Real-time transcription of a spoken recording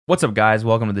What's up, guys?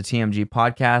 Welcome to the TMG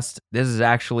podcast. This is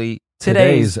actually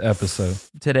Today's episode.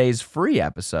 Today's free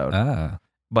episode.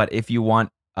 But if you want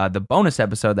the bonus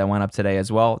episode that went up today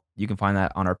as well, you can find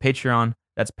that on our Patreon.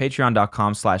 That's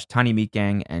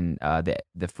patreon.com/tinymeatgang, and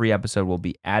the free episode will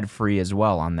be ad-free as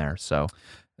well on there. So,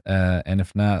 and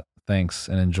if not, thanks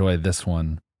and enjoy this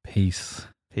one. Peace.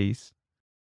 Peace.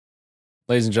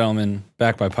 Ladies and gentlemen,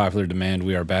 back by popular demand,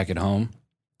 we are back at home.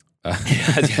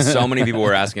 So many people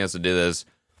were asking us to do this.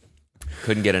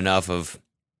 Couldn't get enough of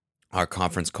our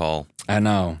conference call. I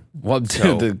know. Well,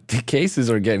 dude, the cases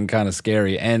are getting kind of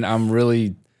scary, and I'm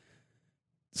really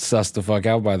sussed the fuck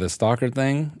out by the stalker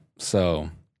thing. So,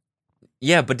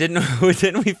 yeah, but didn't we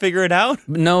figure it out?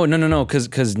 No.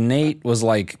 Because Nate was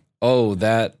like, "Oh,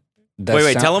 that."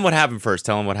 Wait. Tell him what happened first.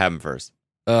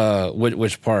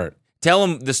 Which part? Tell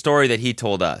him the story that he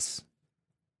told us.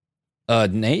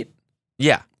 Nate.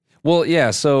 Yeah. Well, yeah.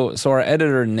 So our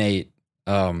editor Nate.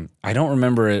 I don't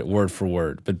remember it word for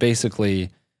word, but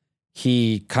basically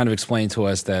he kind of explained to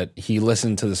us that he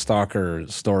listened to the stalker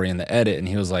story in the edit and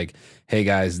he was like, "Hey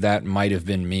guys, that might have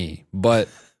been me." But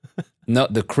no,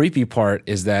 the creepy part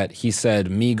is that he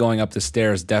said me going up the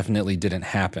stairs definitely didn't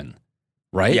happen.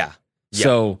 Right? Yeah.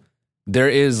 So there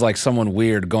is like someone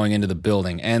weird going into the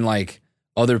building, and like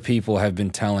other people have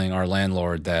been telling our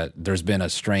landlord that there's been a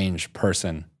strange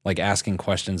person like asking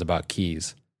questions about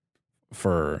keys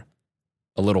for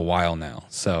a little while now.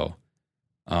 So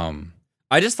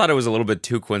I just thought it was a little bit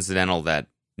too coincidental that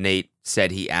Nate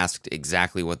said he asked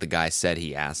exactly what the guy said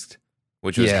he asked,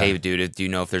 which was, "Hey, dude, do you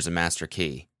know if there's a master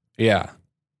key?" Yeah.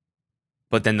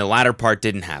 But then the latter part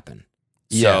didn't happen.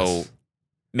 Yes. So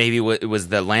maybe it was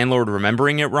the landlord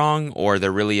remembering it wrong, or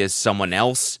there really is someone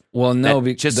else Well, no,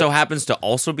 that just so happens to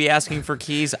also be asking for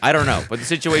keys. I don't know. But the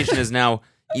situation is now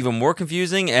even more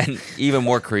confusing and even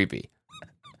more creepy.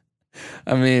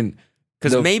 I mean,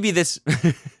 because maybe this...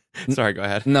 Sorry, go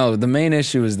ahead. No, the main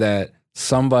issue is that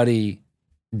somebody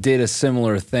did a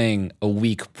similar thing a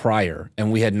week prior,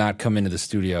 and we had not come into the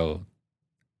studio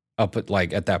up at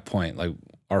that point. Like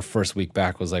our first week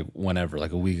back was like whenever,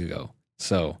 like a week ago.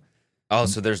 So... Oh,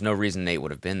 so there's no reason Nate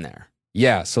would have been there.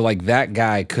 Yeah, so like that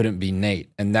guy couldn't be Nate,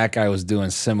 and that guy was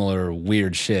doing similar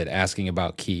weird shit, asking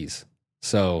about keys.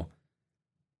 So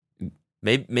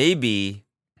maybe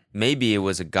it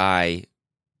was a guy,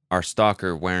 our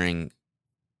stalker, wearing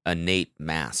a Nate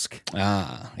mask.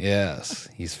 Ah, yes,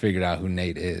 he's figured out who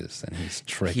Nate is, and he's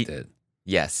tricked it.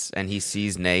 Yes, and he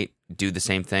sees Nate do the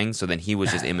same thing, so then he was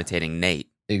just imitating Nate.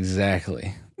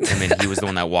 Exactly. I mean, he was the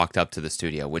one that walked up to the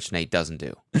studio, which Nate doesn't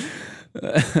do.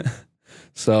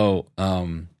 So,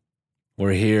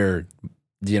 we're here.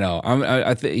 You know,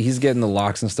 I think he's getting the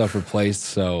locks and stuff replaced.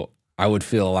 So I would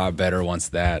feel a lot better once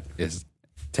that is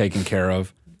taken care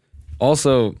of.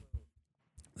 Also,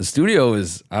 the studio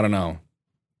is, I don't know.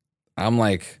 I'm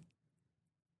like,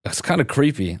 it's kind of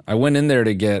creepy. I went in there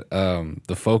to get the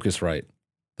Focusrite,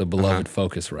 the beloved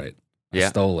Focusrite. I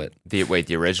stole it.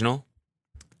 The original?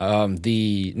 I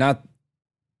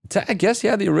guess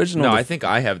the original. No, I think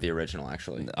I have the original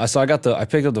actually. So I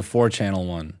picked up the 4-channel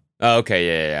one. Oh,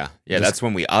 okay, yeah. That's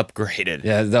when we upgraded.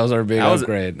 Yeah, that was our big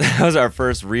upgrade. That was our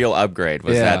first real upgrade.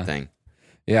 That thing?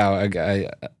 Yeah,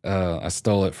 I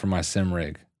stole it from my sim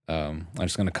rig. I'm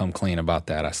just gonna come clean about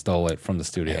that. I stole it from the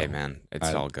studio. Hey man,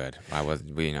 it's all good.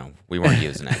 We weren't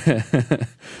using it.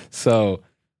 So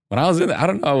when I was in there, I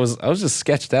don't know. I was just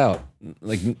sketched out.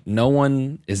 Like no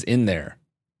one is in there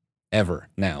ever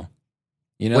now.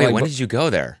 You know, wait, when did you go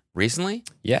there? Recently?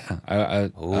 Yeah.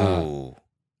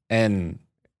 And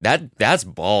that's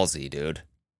ballsy, dude.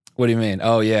 What do you mean?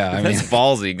 Oh yeah, that's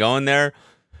ballsy going there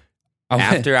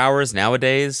after hours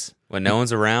nowadays when no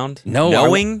one's around.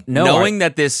 Knowing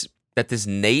that this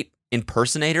Nate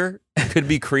impersonator could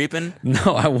be creeping.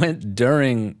 No, I went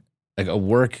during like a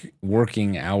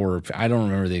working hour. I don't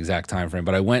remember the exact time frame,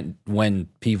 but I went when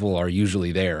people are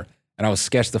usually there, and I was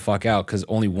sketched the fuck out because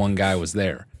only one guy was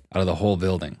there out of the whole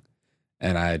building,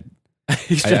 and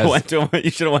you should have went to him. You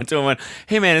should have went to him and went,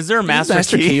 "Hey man, is there a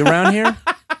master key around here?"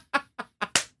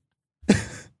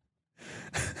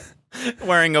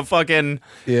 Wearing a fucking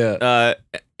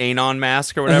Anon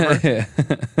mask or whatever.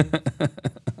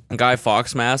 Guy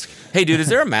Fawkes mask. Hey dude, is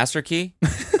there a master key?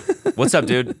 What's up,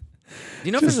 dude? Do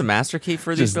you know if there's a master key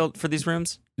for these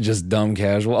rooms? Just dumb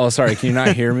casual. Oh, sorry. Can you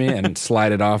not hear me and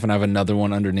slide it off and have another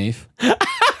one underneath?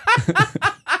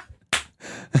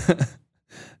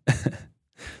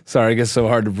 Sorry, it gets so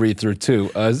hard to breathe through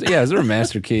too. Is there a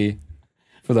master key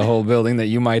for the whole building that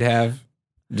you might have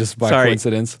just by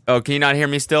coincidence? Oh, can you not hear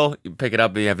me still? You pick it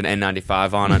up, you have an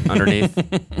N95 on underneath.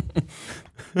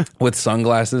 with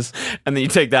sunglasses. And then you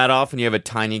take that off and you have a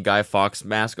tiny Guy Fawkes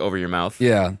mask over your mouth.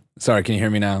 Yeah. Sorry, can you hear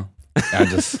me now? I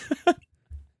just,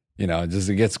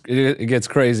 it gets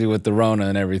crazy with the Rona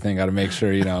and everything. Got to make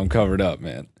sure, I'm covered up,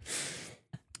 man.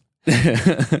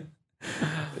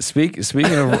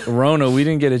 Speaking of Rona, we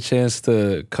didn't get a chance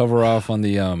to cover off on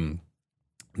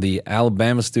the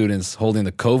Alabama students holding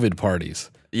the COVID parties.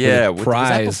 Yeah.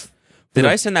 Prize. Did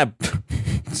I send that?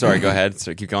 Sorry, go ahead.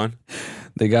 Sorry, keep going.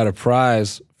 They got a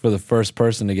prize for the first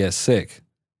person to get sick.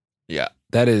 Yeah.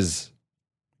 That's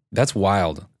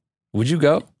wild. Would you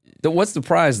go? What's the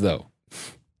prize though?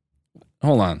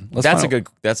 Hold on. That's a good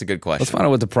question. Let's find out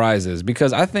what the prize is,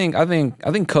 because I think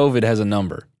COVID has a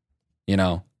number.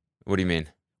 What do you mean?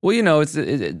 Well,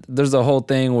 there's the whole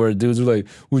thing where dudes are like,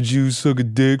 "Would you suck a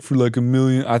dick for like $1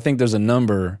 million?" I think there's a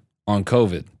number on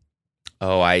COVID.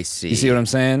 Oh, I see. You see what I'm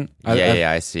saying?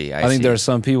 I see. I think there are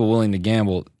some people willing to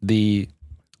gamble. The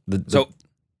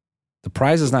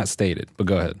prize is not stated, but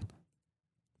go ahead.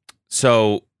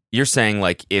 So you're saying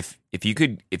like if you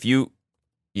could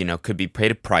be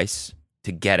paid a price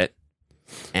to get it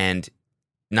and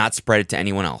not spread it to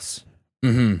anyone else,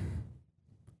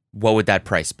 what would that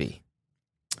price be?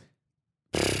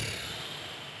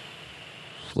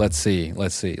 Let's see.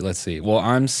 Well,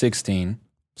 I'm 16,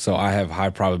 so I have high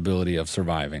probability of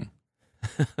surviving.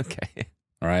 Okay.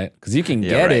 All right, because you can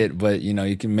get it, but you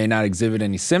may not exhibit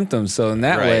any symptoms. So in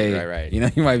that way,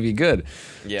 you might be good.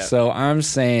 Yeah. So I'm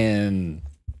saying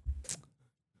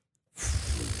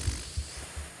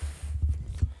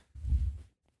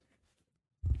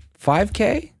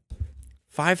 $5,000.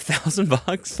 $5,000.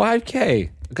 $5,000.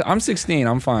 I'm 16.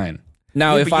 I'm fine.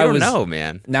 Now, if I was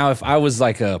man. Now, if I was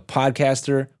like a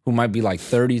podcaster who might be like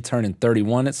 30, turning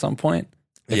 31 at some point,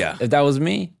 if that was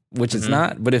me, which it's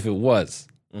not, but if it was,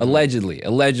 allegedly,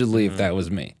 if that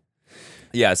was me.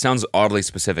 Yeah, it sounds oddly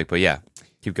specific, but yeah,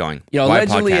 keep going.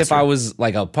 Allegedly, if I was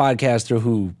like a podcaster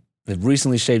who had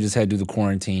recently shaved his head due to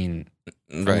quarantine,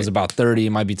 was about 30,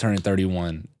 might be turning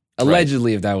 31.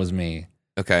 Allegedly, if that was me.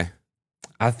 Okay.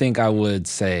 I think I would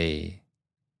say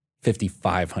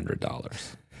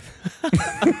 $5,500.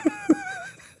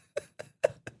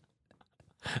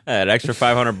 That extra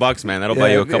 $500, man, that'll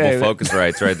buy you a couple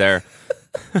Focusrites right there.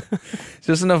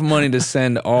 Just enough money to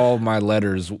send all my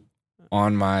letters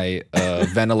on my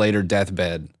ventilator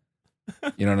deathbed.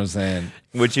 You know what I'm saying?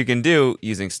 Which you can do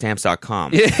using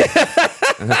stamps.com.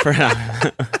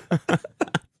 Yeah.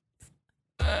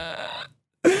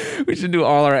 We should do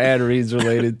all our ad reads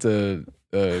related to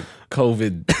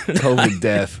COVID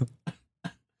death.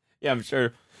 Yeah, I'm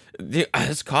sure.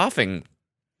 It's coughing.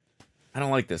 I don't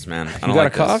like this, man. You got a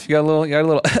cough? You got a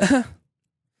little.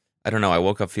 I don't know. I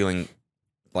woke up feeling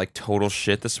like total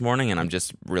shit this morning, and I'm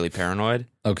just really paranoid.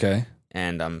 Okay.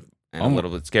 And I'm a little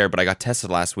bit scared, but I got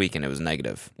tested last week, and it was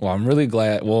negative. Well, I'm really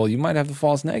glad. Well, you might have the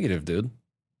false negative, dude.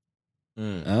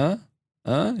 You might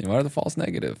have the false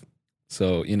negative.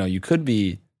 So you could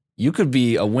be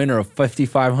a winner of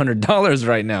 $5,500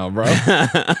 right now, bro.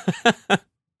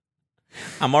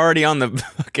 I'm already on the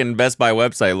fucking Best Buy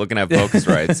website looking at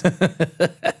Focusrites.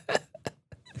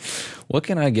 What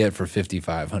can I get for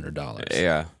 $5,500?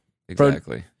 Yeah,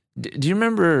 exactly. Bro, do you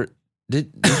remember?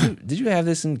 Did you have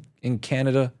this in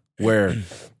Canada where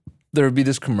there would be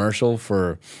this commercial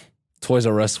for Toys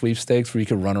R Us sweepstakes where you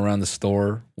could run around the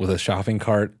store with a shopping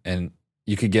cart and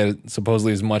you could get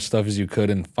supposedly as much stuff as you could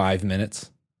in 5 minutes?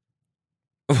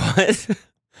 What?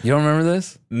 You don't remember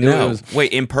this? No.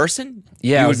 Wait, in person?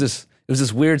 Yeah, it was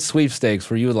this weird sweepstakes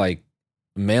where you would like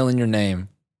mail in your name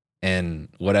and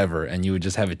whatever, and you would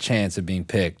just have a chance of being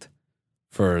picked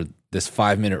for this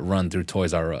 5-minute run through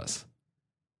Toys R Us.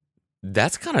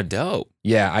 That's kind of dope.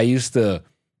 Yeah, I used to,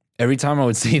 every time I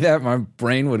would see that, my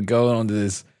brain would go onto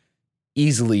this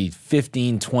easily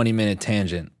 15, 20-minute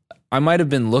tangent. I might have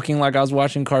been looking like I was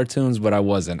watching cartoons, but I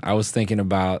wasn't. I was thinking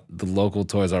about the local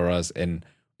Toys R Us and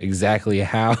exactly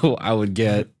how I would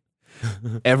get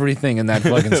everything in that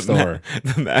fucking store.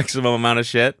 The maximum amount of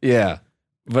shit? Yeah.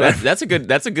 But that's a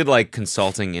good like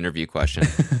consulting interview question.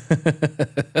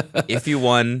 If you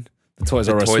won the Toys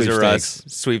R Us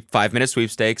 5-minute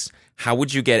sweepstakes, how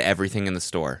would you get everything in the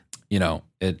store? In the how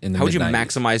mid-90s. would you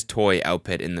maximize toy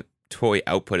output in the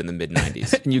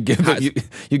mid-90s? And you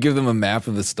give them a map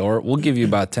of the store. We'll give you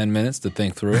about 10 minutes to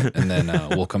think through it, and then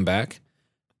we'll come back.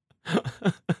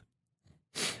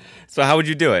 So how would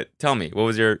you do it? Tell me. What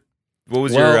was your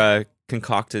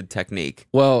concocted technique?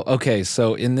 Well, okay,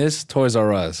 so in this Toys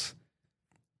R Us,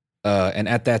 and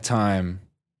at that time,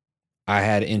 I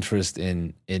had interest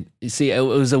in. See, it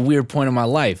was a weird point in my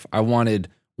life. I wanted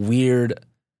weird,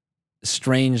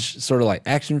 strange, sort of like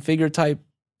action figure type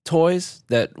toys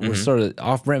that were sort of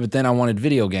off-brand, but then I wanted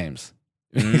video games,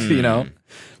 you know?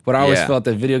 But I always felt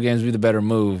that video games would be the better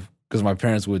move because my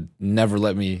parents would never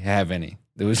let me have any.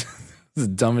 It was the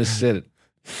dumbest shit.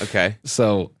 Okay.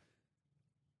 So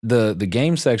the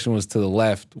game section was to the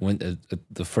left when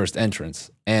the first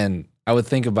entrance. And I would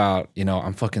think about, you know,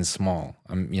 I'm fucking small.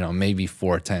 I'm, you know, maybe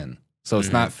 4'10". So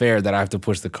it's not fair that I have to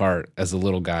push the cart as a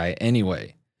little guy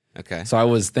anyway. Okay. So I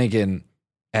was thinking,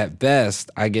 at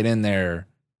best, I get in there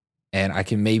and I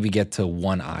can maybe get to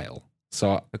one aisle.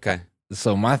 So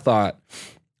my thought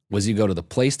was you go to the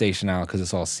PlayStation aisle because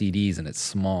it's all CDs and it's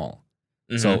small.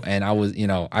 So, and I was, you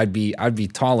know, I'd be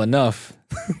tall enough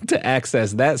to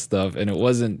access that stuff, and it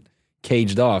wasn't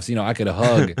caged off. So, you know, I could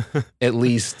hug at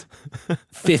least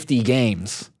 50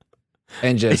 games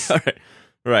and just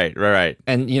right.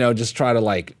 And, you know, just try to,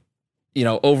 like, you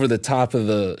know, over the top of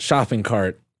the shopping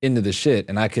cart into the shit,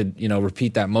 and I could, you know,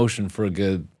 repeat that motion for a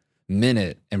good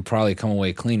minute and probably come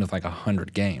away clean with like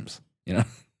 100 games, you know.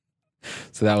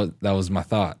 So that was my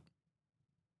thought.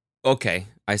 Okay,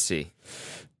 I see.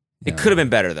 It could have been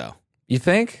better though. You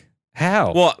think?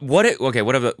 How? Well, what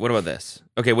about this?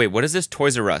 Okay, wait, what is this?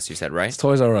 Toys R Us, you said, right? It's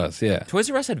Toys R Us, yeah.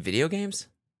 Toys R Us had video games?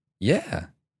 Yeah.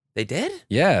 They did?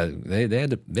 Yeah, they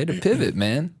had to pivot,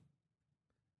 man.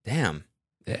 Damn.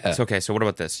 Yeah. So, okay, so what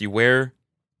about this? You wear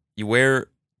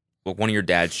one of your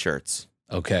dad's shirts.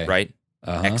 Okay. Right?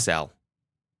 XL.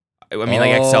 I mean,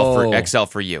 like XL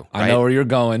for you. Right? I know where you're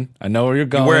going. You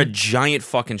wear a giant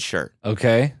fucking shirt.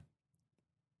 Okay.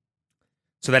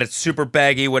 So that it's super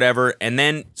baggy, whatever, and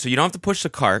then so you don't have to push the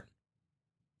cart.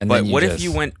 And but what if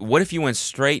you went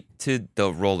straight to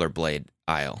the rollerblade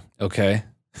aisle? Okay.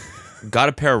 Got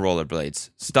a pair of rollerblades,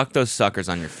 stuck those suckers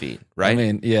on your feet, right? I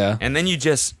mean, yeah. And then you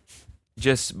just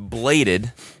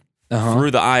bladed through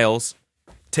the aisles.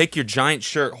 Take your giant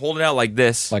shirt, hold it out like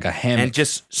this, like a hammock, and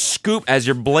just scoop as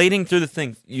you're blading through the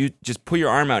thing. You just put your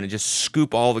arm out and just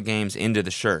scoop all the games into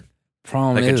the shirt.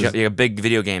 Problem like is, a big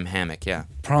video game hammock, yeah.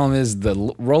 Problem is, the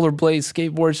rollerblade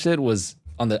skateboard shit was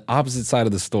on the opposite side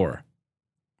of the store.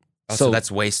 Oh, so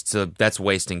that's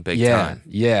wasting big time.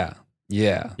 Yeah.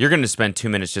 You're going to spend 2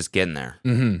 minutes just getting there.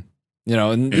 Mm-hmm. You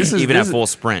know, and this is even at full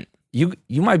sprint. You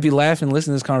might be laughing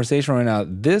listening to this conversation right now.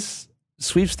 This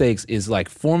sweepstakes is like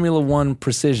Formula One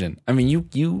precision. I mean,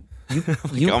 you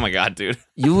oh my God, dude.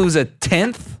 You lose a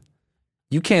tenth.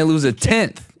 You can't lose a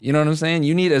tenth. You know what I'm saying?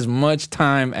 You need as much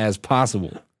time as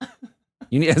possible.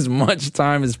 You cannot.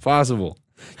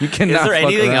 Is there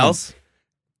anything else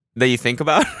that you think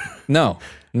about? No.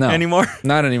 Anymore?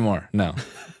 Not anymore. No.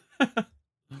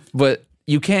 But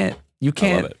you can't.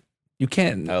 I love it. You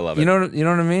can't. I love it. You know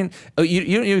what I mean? Oh,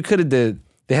 you could have did.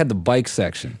 They had the bike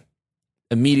section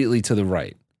immediately to the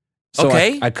right. So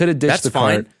okay, I could have ditched the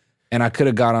fine. cart, and I could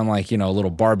have got on, like, you know, a little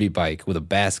Barbie bike with a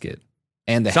basket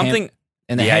and the hammock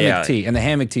tee and the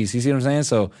hammock tees. You see what I'm saying?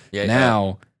 So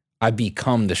now I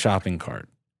become the shopping cart.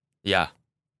 Yeah.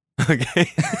 Okay.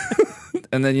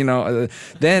 And then, you know,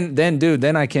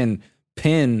 then I can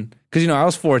pin, because, you know, I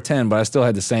was 4'10", but I still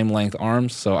had the same length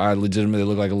arms, so I legitimately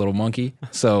look like a little monkey.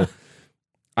 So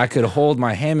I could hold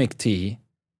my hammock tee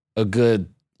a good,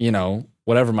 you know,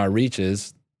 whatever my reach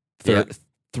is,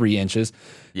 3 inches.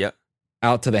 Yep.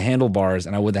 Out to the handlebars,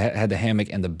 and I would have had the hammock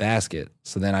and the basket.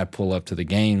 So then I pull up to the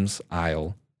games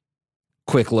aisle,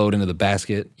 quick load into the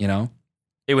basket, you know?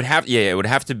 It would have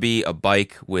to be a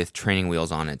bike with training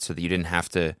wheels on it so that you didn't have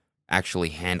to actually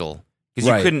handle.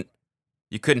 Because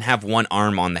you couldn't have one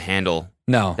arm on the handle.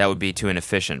 No. That would be too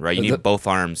inefficient, right? You need both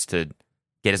arms to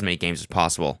get as many games as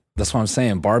possible. That's what I'm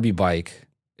saying. Barbie bike,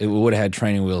 it would have had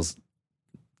training wheels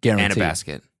guaranteed. And a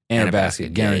basket. And a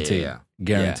basket, guaranteed. Yeah.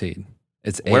 Guaranteed.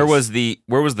 It's ace. Where was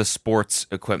the sports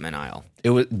equipment aisle?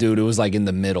 It was like in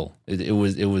the middle. It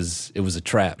was a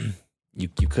trap. You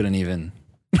couldn't even.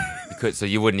 So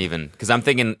you wouldn't even, because I'm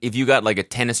thinking if you got like a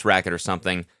tennis racket or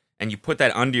something and you put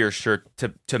that under your shirt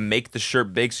to make the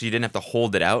shirt big so you didn't have to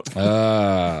hold it out.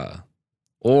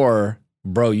 Or,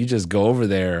 bro, you just go over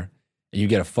there and you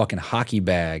get a fucking hockey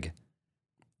bag.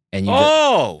 And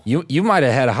you might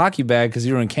have had a hockey bag because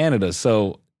you were in Canada.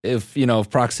 So if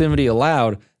proximity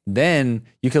allowed, then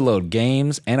you could load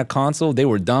games and a console. They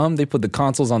were dumb. They put the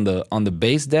consoles on the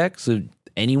base deck so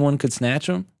anyone could snatch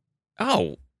them.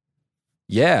 Oh.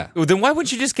 Yeah. Well, then why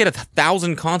wouldn't you just get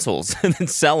 1,000 consoles and then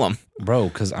sell them? Bro,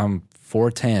 because I'm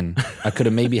 4'10". I could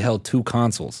have maybe held 2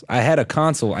 consoles. I had a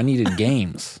console. I needed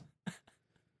games.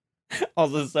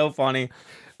 Also so funny.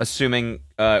 Assuming,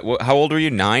 how old were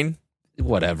you? 9?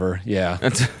 Whatever, yeah.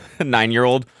 That's a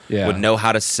 9-year-old would know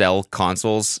how to sell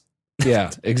consoles.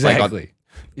 Yeah, exactly.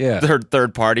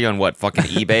 Third party on what, fucking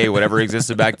eBay or whatever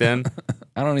existed back then.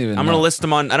 don't even. I'm gonna list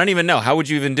them on. I don't even know. How would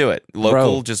you even do it?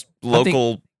 Local, just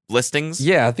local listings.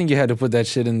 Yeah, I think you had to put that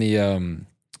shit in the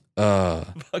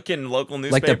fucking local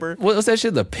newspaper. What was that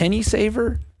shit? The Penny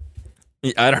Saver?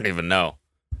 I don't even know.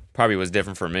 Probably was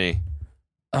different for me.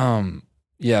 Yeah,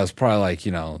 it was probably like,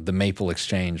 the Maple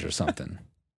Exchange or something.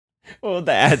 What would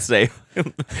the ad say?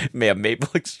 Maple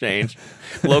Exchange.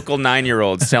 Local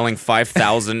 9-year-old selling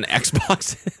 5,000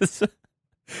 Xboxes.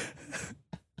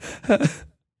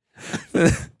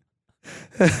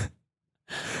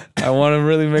 I want to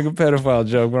really make a pedophile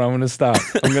joke, but I'm going to stop.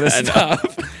 I'm going to stop.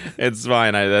 It's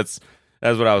fine. That's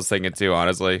what I was thinking too,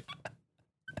 honestly.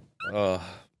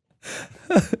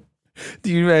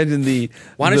 Do you imagine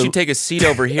Why don't you take a seat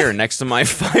over here next to my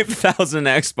 5,000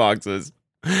 Xboxes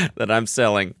that I'm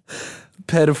selling?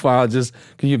 Pedophile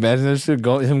can you imagine this shit?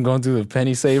 Him going through the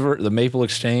Penny Saver, the Maple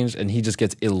Exchange, and he just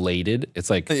gets elated. It's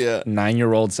like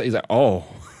 9-year-old. He's like, oh.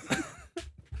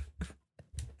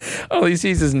 Oh, he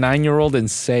sees his 9-year-old in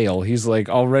sale. He's like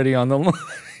already on the line.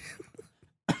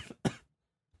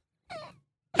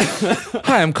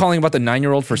 Hi, I'm calling about the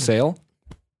 9-year-old for sale.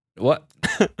 What?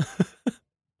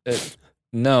 He's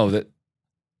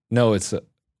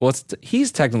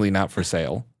technically not for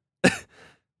sale.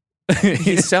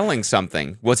 He's selling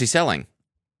something. What's he selling?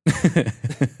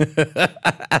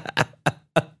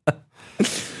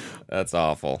 That's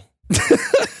awful.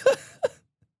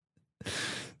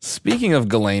 Speaking of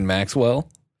Ghislaine Maxwell.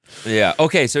 Yeah.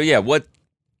 Okay. So yeah,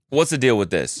 what's the deal with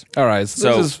this? All right.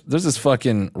 So there's this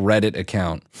fucking Reddit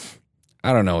account.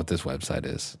 I don't know what this website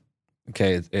is.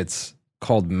 Okay. It's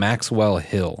called Maxwell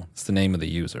Hill. It's the name of the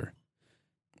user.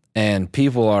 And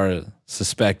people are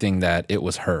suspecting that it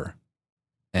was her.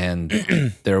 And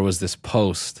there was this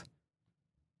post.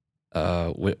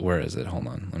 Where is it? Hold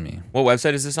on. What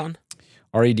website is this on?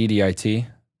 Reddit.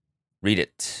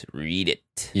 Read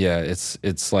it. Yeah, it's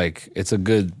a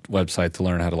good website to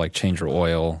learn how to like change your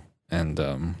oil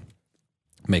and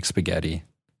make spaghetti.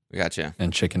 We gotcha.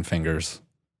 And chicken fingers.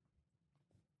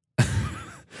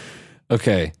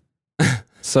 Okay.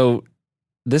 So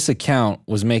this account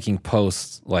was making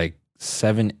posts like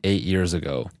 7-8 years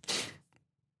ago.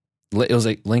 It was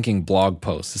like linking blog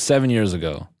posts 7 years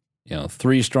ago.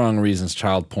 3 strong reasons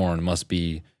child porn must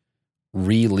be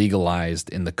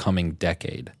re-legalized in the coming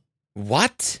decade.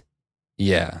 What?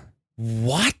 Yeah.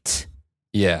 What?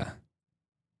 Yeah.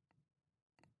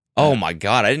 Oh my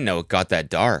God, I didn't know it got that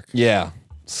dark. Yeah.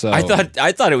 So I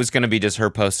thought it was going to be just her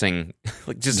posting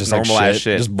like just normal like ass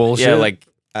shit. Just bullshit. Yeah, like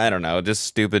I don't know, just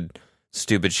stupid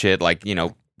shit like,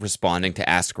 responding to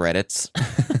Ask Reddits.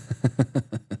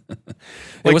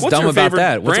 Like, what's dumb about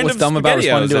that? What's dumb about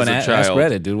responding to an Ask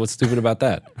Reddit, dude? What's stupid about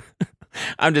that?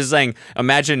 I'm just saying,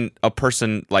 imagine a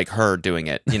person like her doing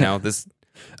it, this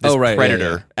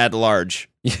predator at large.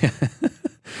 Yeah.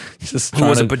 Who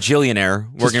was a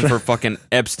bajillionaire working for fucking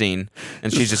Epstein,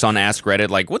 and she's just on Ask Reddit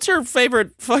like, what's your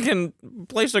favorite fucking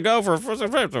place to go for?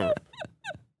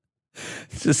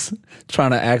 Just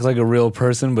trying to act like a real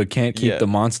person but can't keep the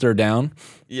monster down.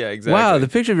 Yeah, exactly. Wow, the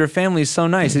picture of your family is so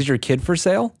nice. Is your kid for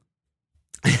sale?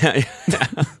 Have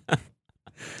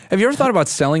you ever thought about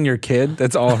selling your kid?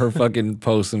 That's all her fucking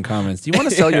posts and comments. Do you want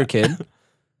to sell your kid?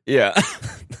 Yeah.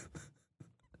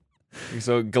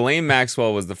 So Ghislaine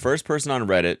Maxwell was the first person on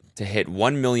Reddit to hit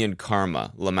 1 million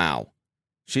karma, Lamau.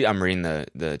 I'm reading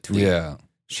the tweet. Yeah.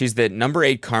 She's the number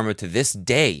 8 karma to this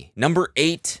day. Number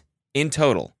 8 in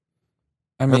total.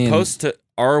 I mean, her posts to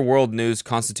Our World News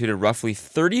constituted roughly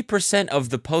 30% of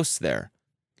the posts there.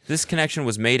 This connection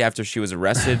was made after she was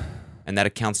arrested, and that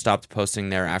account stopped posting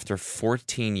there after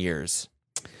 14 years.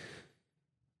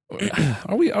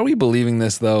 Are we believing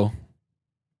this though?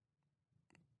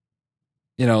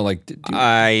 Like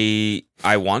I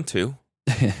want to.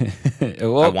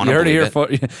 Well, you heard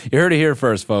it here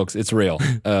first, folks. It's real.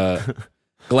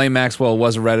 Ghislaine Maxwell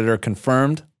was a Redditor,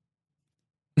 confirmed.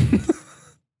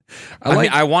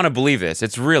 I want to believe this.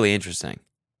 It's really interesting.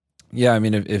 Yeah, I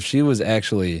mean, if she was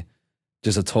actually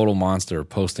just a total monster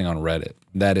posting on Reddit,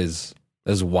 that is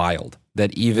wild.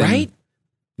 That even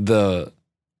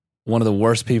one of the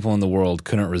worst people in the world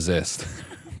couldn't resist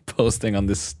posting on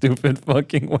this stupid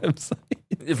fucking website.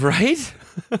 Right?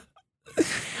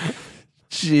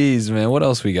 Jeez, man. What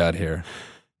else we got here?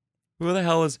 Who the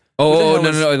hell is... No.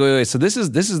 Wait. So this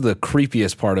is the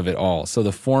creepiest part of it all. So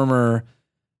the former, I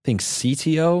think,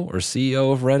 CTO or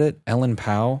CEO of Reddit, Ellen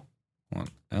Pao.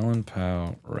 Ellen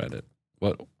Pao, Reddit.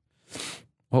 What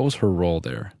was her role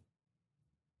there?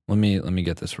 Let me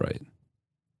get this right.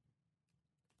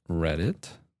 Reddit.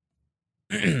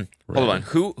 Hold on.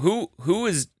 Who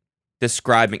is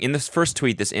describing in this first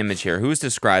tweet, this image here? Who is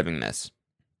describing this?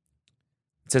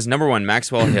 It says number 1,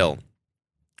 Maxwell Hill.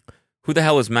 Who the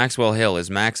hell is Maxwell Hill?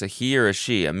 Is Max a he or a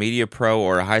she, a media pro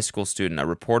or a high school student, a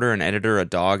reporter, an editor, a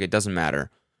dog? It doesn't matter.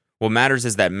 What matters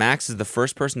is that Max is the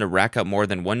first person to rack up more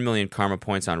than 1 million karma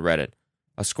points on Reddit,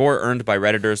 a score earned by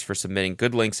Redditors for submitting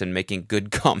good links and making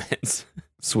good comments.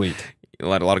 Sweet. A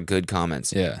lot of good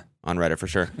comments. Yeah. On Reddit for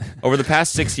sure. Over the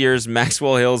past 6 years,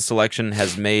 Maxwell Hill's selection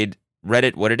has made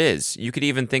Reddit what it is. You could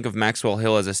even think of Maxwell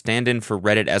Hill as a stand-in for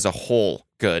Reddit as a whole.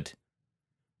 Good.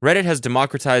 Reddit has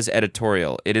democratized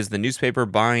editorial. It is the newspaper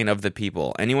buying of the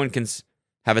people. Anyone can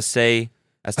have a say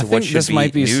as to what should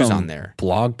might be news some on there.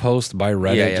 Blog post by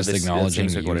Reddit just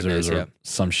acknowledging like users or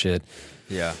some shit.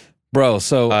 Yeah. Bro,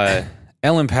 so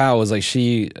Ellen Powell was like,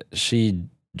 she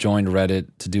joined Reddit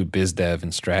to do biz dev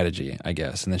and strategy, I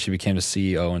guess. And then she became the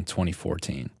CEO in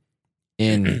 2014.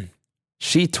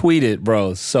 She tweeted,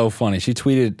 bro, so funny. She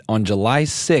tweeted on July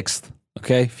 6th,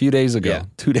 okay, a few days ago,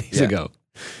 2 days ago.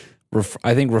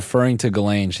 I think referring to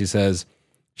Ghislaine, she says,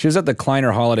 she was at the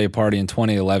Kleiner holiday party in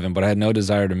 2011, but I had no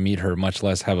desire to meet her, much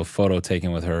less have a photo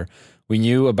taken with her. We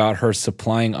knew about her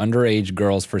supplying underage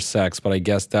girls for sex, but I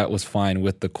guess that was fine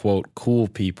with the, quote, cool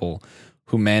people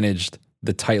who managed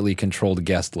the tightly controlled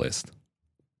guest list.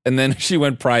 And then she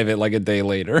went private like a day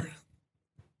later.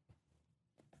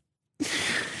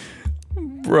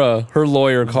 Bruh, her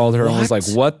lawyer called her and was like,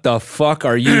 what the fuck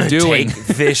are you doing? Take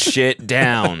this shit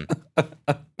down.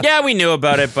 Yeah, we knew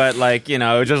about it, but like, it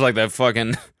was just like that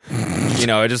fucking,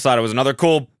 I just thought it was another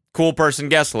cool person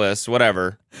guest list,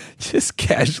 whatever. Just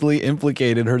casually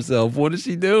implicated herself. What is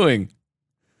she doing?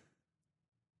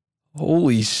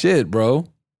 Holy shit, bro.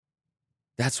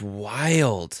 That's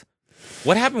wild.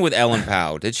 What happened with Ellen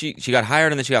Powell? Did she got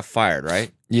hired and then she got fired,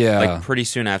 right? Yeah. Like pretty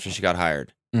soon after she got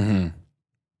hired. Mm-hmm.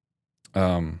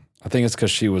 I think it's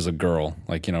because she was a girl.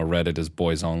 Like, Reddit is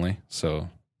boys only. So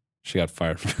she got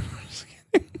fired.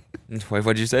 Wait,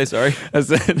 what'd you say? Sorry. I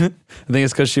think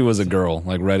it's because she was a girl.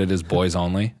 Like, Reddit is boys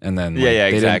only. And then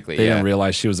exactly. They didn't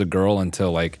realize she was a girl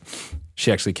until like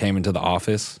she actually came into the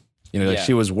office.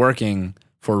 She was working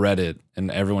for Reddit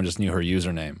and everyone just knew her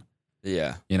username.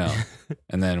 Yeah.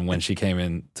 And then when she came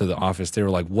into the office, they were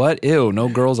like, what? Ew, no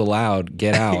girls allowed.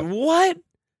 Get out.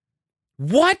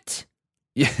 What?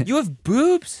 Yeah. You have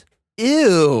boobs?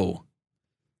 Ew.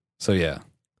 So yeah.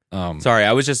 Sorry,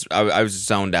 I was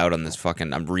zoned out on this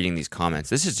fucking. I'm reading these comments.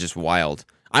 This is just wild.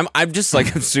 I'm just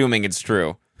like assuming it's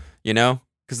true,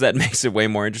 because that makes it way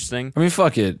more interesting. I mean,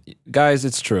 fuck it, guys.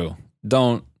 It's true.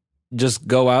 Don't just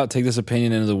go out, take this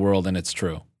opinion into the world, and it's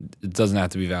true. It doesn't have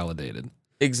to be validated.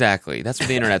 Exactly. That's what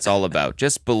the internet's all about.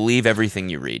 Just believe everything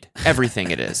you read.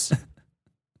 Everything it is.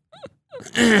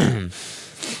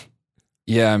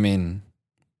 Yeah, I mean,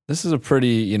 this is a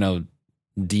pretty,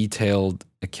 detailed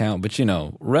account, but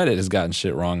Reddit has gotten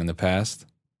shit wrong in the past.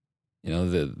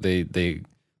 The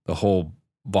whole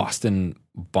Boston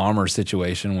bomber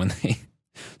situation when they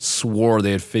swore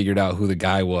they had figured out who the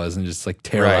guy was and just like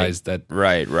terrorized that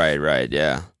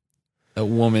yeah, that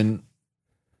woman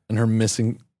and her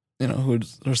missing, who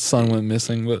her son went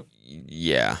missing. But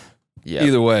yeah.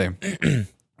 Either way,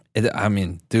 I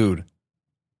mean, dude.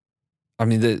 I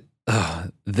mean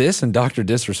this and Dr.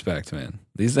 Disrespect, man.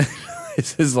 This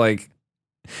is like.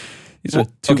 These are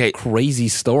two crazy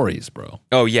stories, bro.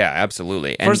 Oh, yeah,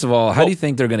 absolutely. First of all, how do you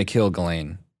think they're going to kill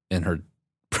Ghislaine in her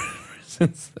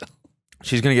prison cell?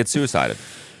 She's going to get suicided.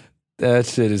 That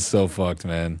shit is so fucked,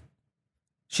 man.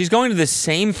 She's going to the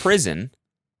same prison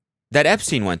that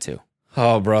Epstein went to.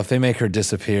 Oh, bro, if they make her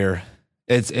disappear,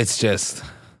 it's just,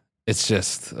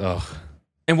 ugh.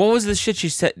 And what was the shit she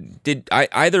said?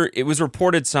 It was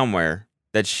reported somewhere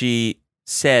that she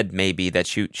said maybe that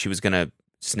she was going to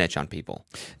snitch on people.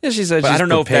 Yeah, she said. But I don't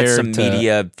know if that's some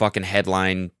media fucking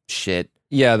headline shit.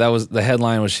 Yeah, that was the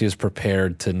headline. Was she was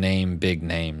prepared to name big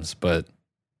names, but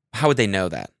how would they know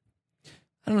that?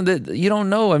 I don't know. You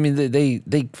don't know. I mean, they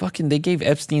gave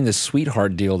Epstein the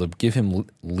sweetheart deal to give him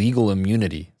legal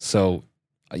immunity. So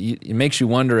it makes you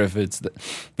wonder if it's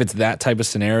that type of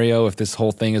scenario. If this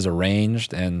whole thing is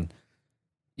arranged and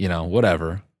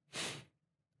whatever.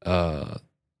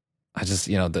 I just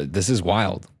this is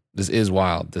wild. This is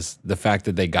wild. The fact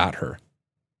that they got her.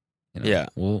 Yeah,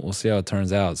 we'll see how it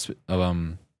turns out.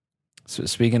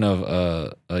 Speaking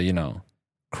of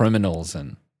criminals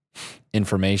and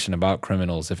information about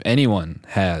criminals, if anyone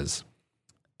has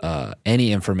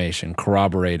any information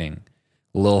corroborating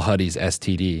Lil Huddy's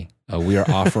STD, we are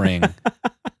offering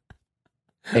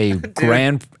a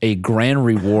grand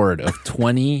reward of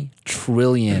 20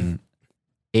 trillion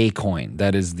Acoin.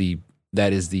 That is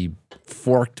the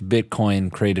forked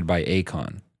Bitcoin created by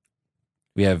Akon.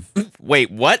 We have. Wait,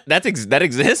 what? That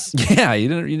exists? Yeah, you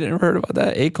didn't heard about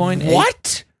that? Acoin.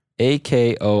 What?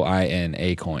 AKOIN.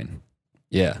 Acoin.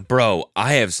 Yeah. Bro,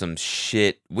 I have some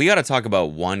shit. We got to talk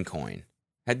about OneCoin.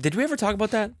 Did we ever talk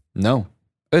about that? No.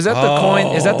 Is that the coin?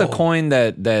 Is that the coin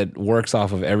that works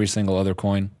off of every single other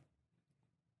coin?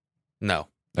 No.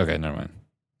 Okay, never mind.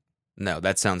 No,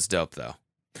 that sounds dope though.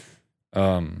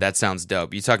 That sounds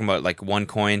dope. You talking about like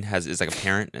OneCoin is like a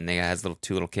parent and they has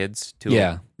two little kids?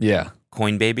 Yeah.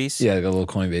 Coin babies? Yeah, like a little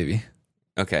coin baby.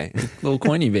 Okay. Little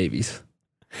coiny babies.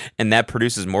 And that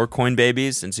produces more coin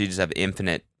babies, and so you just have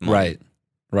infinite money.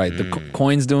 Right. The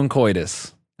coin's doing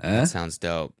coitus. That sounds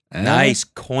dope. Nice.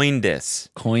 Coindus.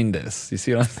 Coindus. You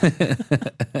see what I'm saying?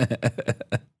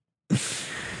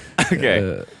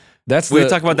 Okay. We'll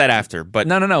talk about that after. But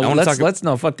no.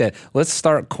 Fuck that. Let's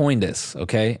start Coindus,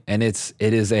 okay? And it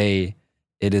is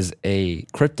a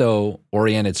crypto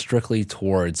oriented strictly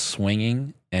towards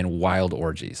swinging and wild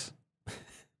orgies.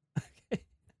 Okay.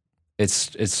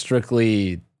 It's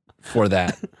strictly for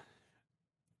that.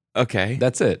 Okay.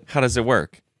 That's it. How does it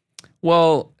work?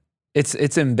 Well,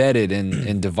 it's embedded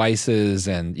in devices,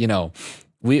 and the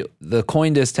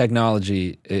Coindus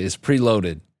technology is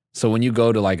preloaded. So when you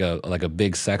go to like a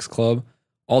big sex club,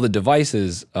 all the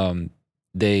devices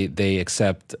they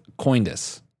accept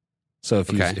Coindus. So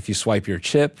if you swipe your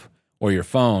chip or your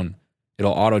phone,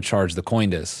 it'll auto charge the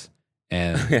Coindus.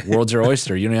 And world's your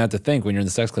oyster. You don't have to think when you're in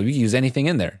the sex club. You can use anything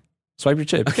in there. Swipe your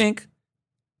chip. Think.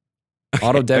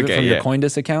 Auto debit from your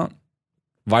Coindus account.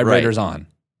 Vibrators on.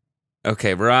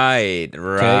 Okay, right.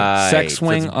 Sex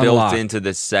swing so it's unlocked. Built into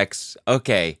the sex.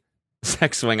 Okay,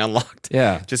 sex swing unlocked.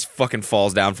 Yeah, just fucking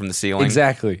falls down from the ceiling.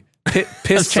 Exactly.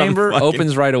 Piss chamber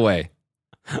opens right away.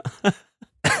 A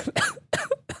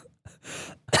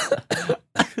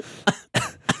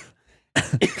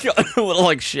little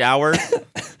like shower.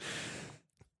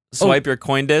 Swipe your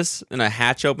Coindus, and a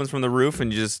hatch opens from the roof,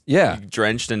 and you just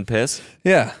drenched in piss.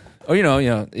 Yeah. Or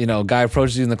guy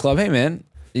approaches you in the club. Hey man,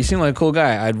 you seem like a cool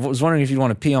guy. I was wondering if you'd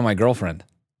want to pee on my girlfriend.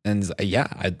 And he's like, yeah,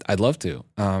 I'd love to.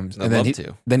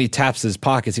 Then he taps his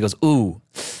pockets. He goes, ooh,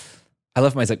 I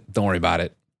left my. He's like, don't worry about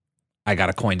it. I got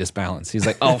a Coindus balance. He's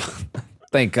like, oh,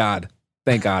 thank God.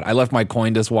 I left my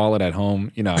Coindus wallet at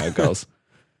home. You know how it goes.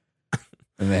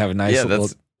 And they have a nice little.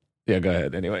 Yeah, go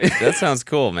ahead. Anyway, that sounds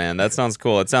cool, man. That sounds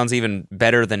cool. It sounds even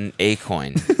better than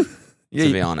Acoin.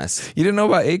 To be honest, you didn't know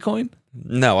about Acoin?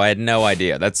 No, I had no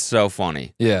idea. That's so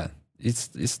funny. Yeah, it's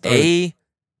Acoin.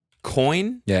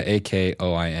 Yeah,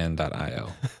 AKOIN.io.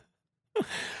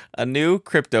 A new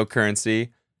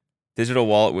cryptocurrency digital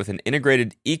wallet with an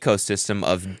integrated ecosystem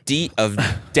of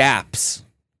dApps,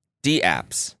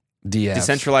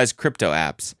 decentralized crypto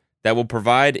apps that will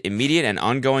provide immediate and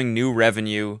ongoing new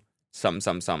revenue. Some.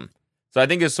 So I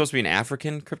think it's supposed to be an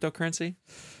African cryptocurrency.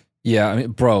 Yeah, I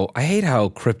mean, bro, I hate how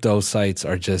crypto sites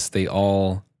are they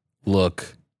all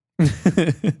look.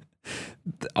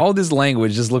 All this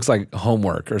language just looks like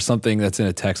homework or something that's in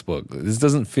a textbook. This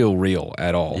doesn't feel real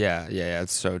at all. Yeah,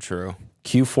 it's so true.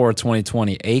 Q4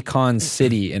 2020, Acon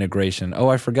City integration. Oh,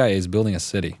 I forgot he's building a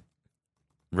city.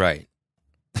 Right.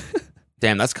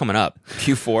 Damn, that's coming up.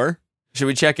 Q4? Should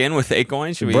we check in with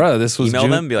Acoin? Should we this was email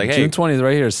them? Be like, hey. June 20th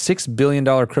right here. $6 billion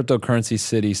cryptocurrency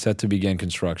city set to begin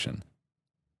construction.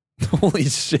 Holy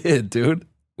shit, dude.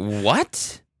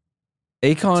 What?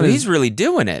 Acon so he's really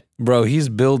doing it. Bro, he's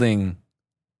building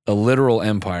a literal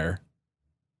empire.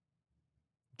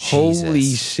 Jesus. Holy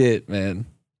shit, man.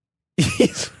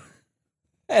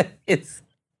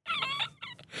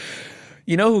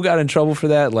 You know who got in trouble for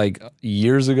that like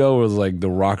years ago was like the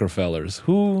Rockefellers.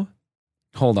 Who?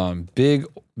 Hold on. Big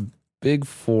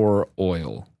for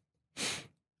oil.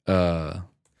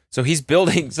 So he's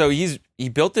building he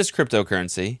built this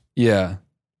cryptocurrency. Yeah.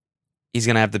 He's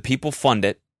going to have the people fund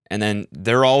it, and then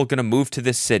they're all going to move to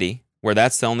this city where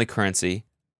that's the only currency,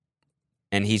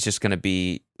 and he's just going to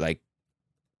be like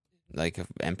an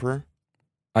emperor?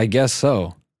 I guess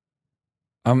so.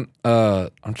 I'm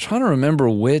trying to remember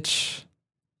which.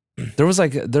 There was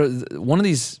one of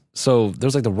these. So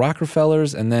there's like the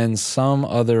Rockefellers, and then some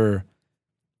other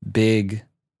big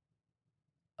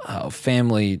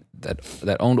family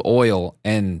that owned oil,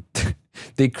 and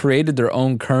they created their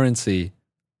own currency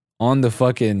on the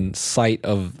fucking site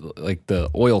of like the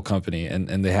oil company, and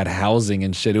they had housing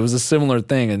and shit. It was a similar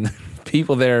thing, and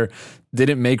people there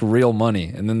didn't make real money,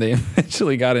 and then they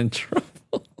eventually got in trouble.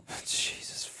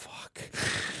 Jesus fuck.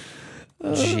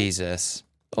 Jesus.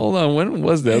 Hold on, when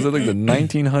was that? Was it like the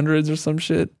 1900s or some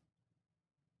shit?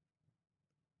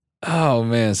 Oh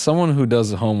man, someone who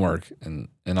does homework and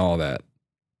all that.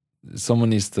 Someone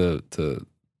needs to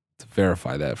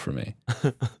verify that for me.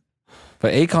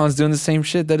 But Akon's doing the same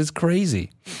shit. That is crazy.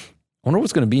 I wonder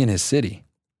what's going to be in his city.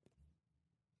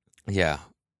 Yeah.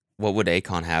 What would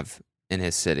Acon have in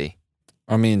his city?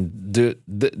 I mean,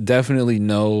 definitely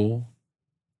no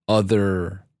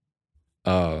other,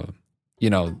 you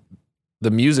know,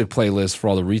 the music playlist for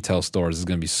all the retail stores is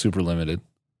going to be super limited.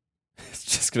 It's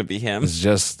just going to be him. It's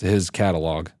just his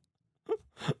catalog.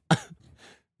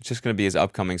 It's just going to be his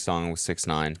upcoming song with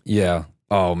 6ix9ine. Yeah.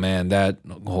 Oh man, that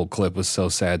whole clip was so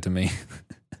sad to me.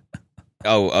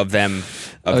 Of him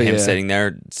sitting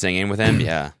there singing with him.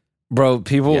 Yeah, bro.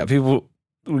 People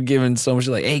were giving so much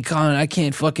like, "Hey, Colin, I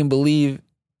can't fucking believe."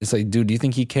 It's like, dude, do you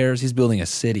think he cares? He's building a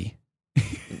city.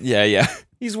 Yeah.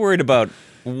 He's worried about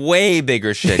way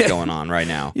bigger shit going on right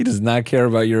now. He does not care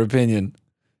about your opinion.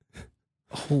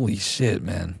 Holy shit,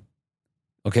 man.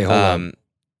 Okay, hold on.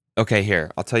 Okay,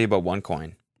 here. I'll tell you about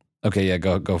OneCoin. Okay, yeah,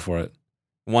 go for it.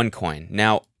 OneCoin.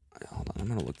 Now, hold on. I'm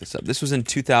going to look this up. This was in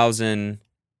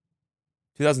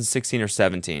 2016 or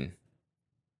 17.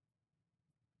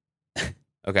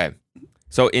 Okay.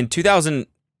 So in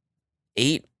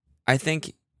 2008, I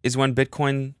think, is when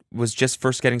Bitcoin was just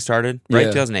first getting started, right?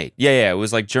 Yeah. 2008. Yeah. It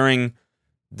was like during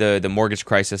the mortgage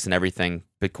crisis and everything,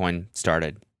 Bitcoin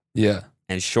started. Yeah.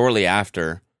 And shortly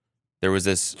after, there was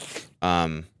this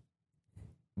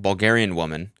Bulgarian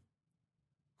woman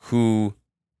who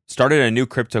started a new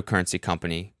cryptocurrency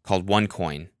company called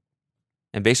OneCoin.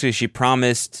 And basically she kind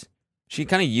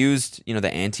of used,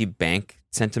 the anti-bank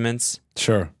sentiments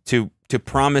Sure. to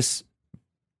promise,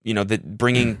 that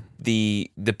bringing the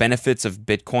benefits of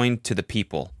Bitcoin to the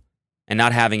people and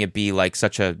not having it be like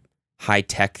such a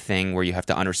high-tech thing where you have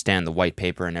to understand the white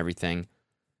paper and everything.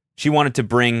 She wanted to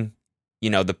bring,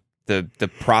 the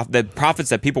profits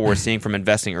that people were seeing from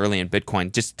investing early in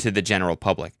Bitcoin just to the general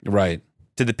public. Right.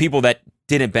 To the people that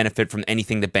didn't benefit from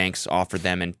anything the banks offered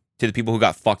them, and to the people who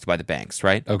got fucked by the banks,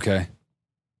 right? Okay.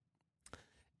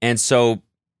 And so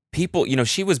people,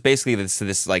 she was basically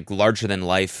this like larger than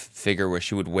life figure where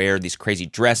she would wear these crazy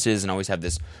dresses and always have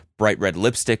this bright red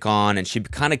lipstick on, and she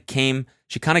kind of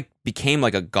became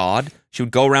like a god. She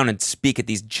would go around and speak at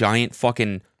these giant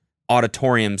fucking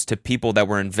auditoriums to people that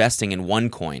were investing in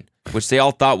OneCoin, which they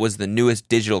all thought was the newest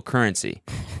digital currency.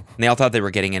 And they all thought they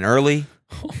were getting in early.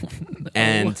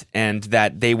 And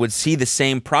that they would see the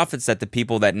same profits that the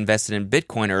people that invested in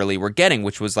Bitcoin early were getting,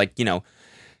 which was like,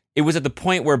 it was at the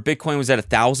point where Bitcoin was at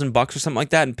 $1,000 or something like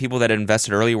that, and people that had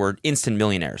invested early were instant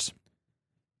millionaires.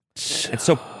 And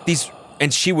so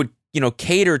she would,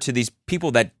 cater to these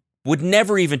people that would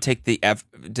never even take the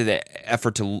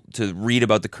effort to read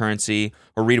about the currency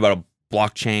or read about a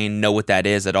blockchain, know what that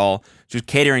is at all. She was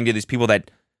catering to these people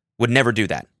that would never do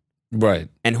that. Right.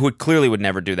 And who clearly would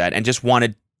never do that, and just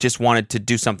wanted to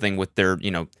do something with their,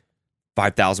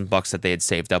 $5,000 that they had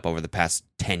saved up over the past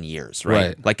 10 years,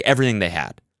 right? Like everything they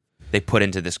had, they put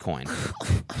into this coin.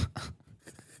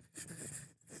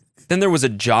 Then there was a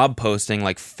job posting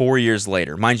like 4 years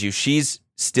later. Mind you, she's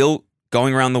still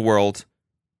going around the world,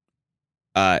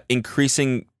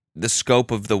 increasing the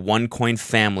scope of the OneCoin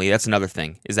family. That's another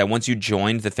thing, is that once you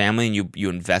joined the family and you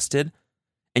invested,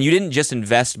 and you didn't just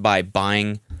invest by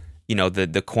buying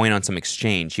the coin on some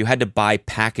exchange. You had to buy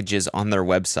packages on their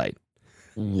website.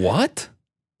 What?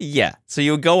 Yeah. So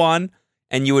you would go on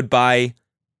and you would buy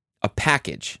a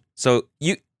package. So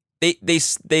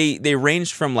they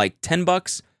ranged from like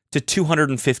 $10 to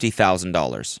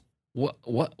 $250,000.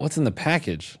 What's in the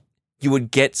package? You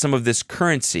would get some of this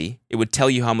currency. It would tell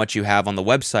you how much you have on the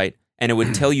website, and it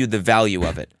would tell you the value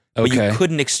of it. But you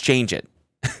couldn't exchange it.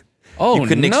 Oh, you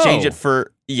couldn't exchange it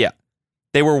for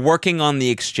They were working on the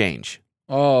exchange.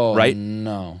 Oh, right?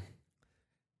 No.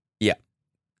 Yeah.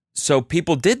 So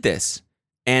people did this.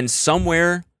 And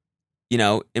somewhere,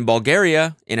 in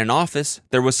Bulgaria, in an office,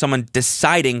 there was someone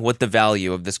deciding what the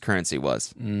value of this currency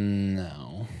was.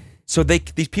 No. So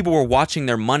these people were watching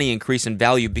their money increase in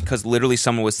value because literally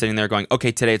someone was sitting there going,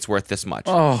 okay, today it's worth this much.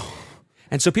 Oh.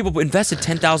 And so people invested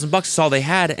 $10,000. That's all they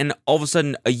had. And all of a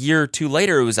sudden, a year or two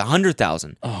later, it was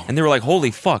 $100,000. Oh. And they were like,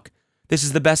 holy fuck. This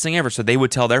is the best thing ever. So they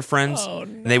would tell their friends,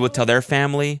 and they would tell their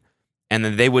family, and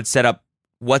then they would set up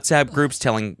WhatsApp groups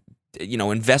telling,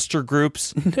 investor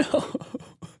groups. No.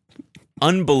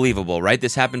 Unbelievable, right?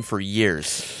 This happened for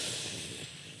years.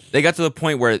 They got to the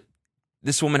point where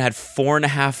this woman had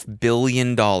 $4.5 billion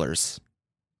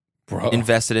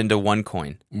invested into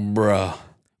OneCoin. Bruh.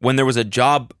 When there was a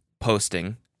job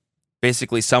posting,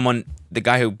 basically the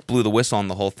guy who blew the whistle on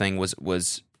the whole thing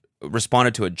was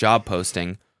responded to a job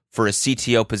posting for a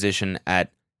CTO position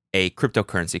at a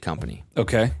cryptocurrency company.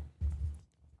 Okay.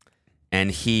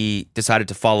 And he decided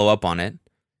to follow up on it.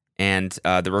 And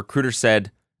the recruiter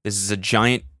said, this is a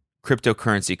giant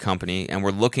cryptocurrency company, and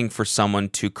we're looking for someone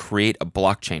to create a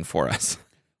blockchain for us.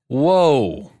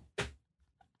 Whoa.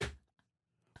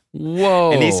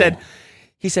 And he said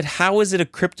He said, how is it a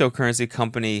cryptocurrency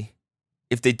company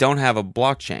if they don't have a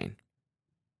blockchain?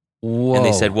 Whoa. And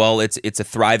they said, well, it's a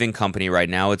thriving company right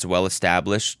now. It's well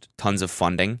established, tons of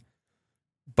funding,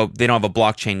 but they don't have a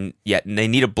blockchain yet, and they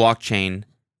need a blockchain,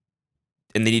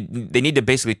 and they need to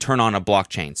basically turn on a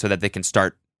blockchain so that they can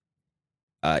start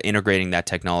integrating that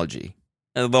technology.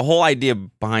 The whole idea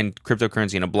behind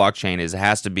cryptocurrency and a blockchain is it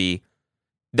has to be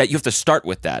that you have to start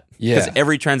with that because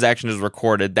every transaction is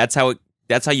recorded. That's how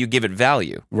you give it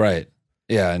value. Right.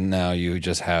 Yeah. And now you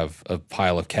just have a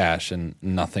pile of cash and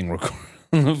nothing recorded.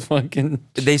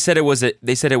 They said it was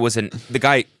the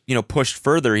guy, pushed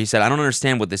further. He said, I don't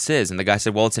understand what this is. And the guy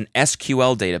said, well, it's an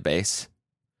SQL database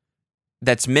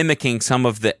that's mimicking some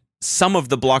of the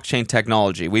blockchain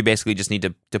technology. We basically just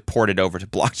need to port it over to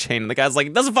blockchain. And the guy's like,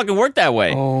 it doesn't fucking work that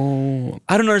way. Oh.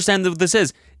 I don't understand what this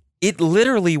is. It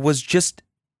literally was just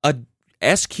a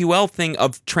SQL thing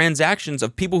of transactions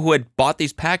of people who had bought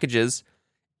these packages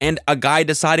and a guy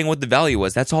deciding what the value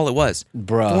was. That's all it was.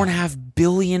 Bruh. $4.5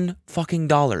 billion fucking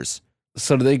dollars.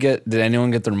 So did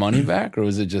anyone get their money back, or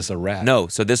was it just a rat? No.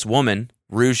 So this woman,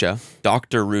 Ruja,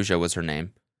 Dr. Ruja was her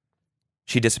name.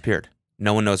 She disappeared.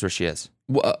 No one knows where she is.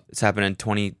 It's happened in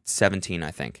 2017,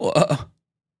 I think.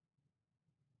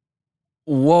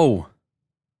 Whoa.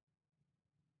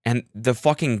 And the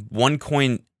fucking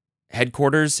OneCoin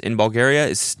headquarters in Bulgaria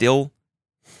is still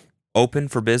open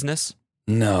for business.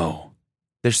 No.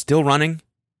 They're still running.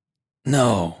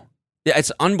 No. Yeah,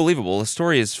 it's unbelievable. The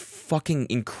story is fucking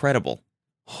incredible.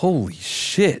 Holy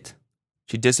shit.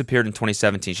 She disappeared in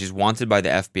 2017. She's wanted by the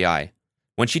FBI.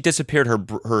 When she disappeared,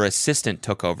 her assistant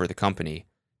took over the company,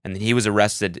 and then he was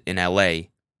arrested in LA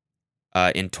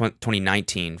in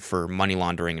 2019 for money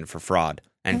laundering and for fraud.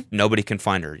 And nobody can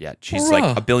find her yet. She's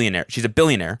like a billionaire. She's a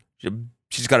billionaire.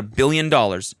 She's got $1 billion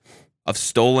of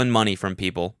stolen money from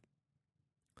people.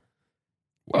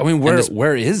 I mean,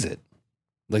 where is it?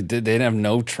 Like, did they have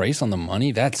no trace on the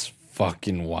money? That's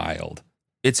fucking wild.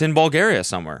 It's in Bulgaria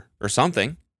somewhere or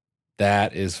something.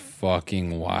 That is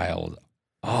fucking wild.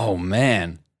 Oh,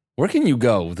 man. Where can you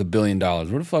go with $1 billion? Where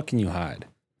the fuck can you hide?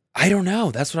 I don't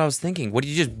know. That's what I was thinking. What, do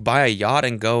you just buy a yacht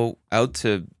and go out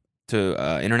to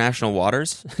international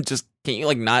waters? Can't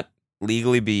you not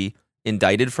legally be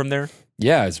indicted from there?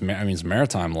 Yeah, it's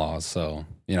maritime laws, so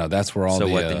that's where all the.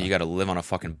 So what? Then you got to live on a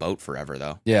fucking boat forever,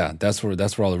 though. Yeah, that's where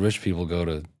all the rich people go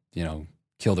to,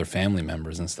 kill their family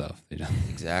members and stuff.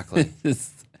 Exactly.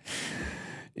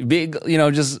 Big,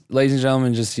 just ladies and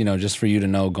gentlemen, just for you to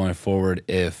know going forward,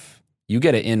 if you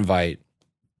get an invite,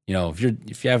 if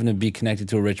you're having to be connected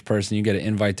to a rich person, you get an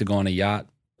invite to go on a yacht,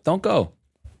 don't go.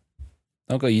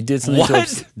 Don't go. You did something.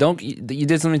 You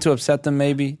did something to upset them,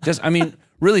 maybe.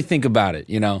 Really think about it.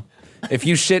 If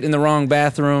you shit in the wrong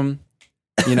bathroom,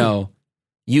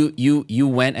 you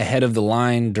went ahead of the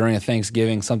line during a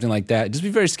Thanksgiving, something like that. Just be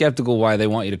very skeptical why they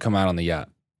want you to come out on the yacht.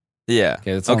 Yeah.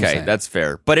 Okay, that's all I'm saying. That's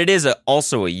fair. But it is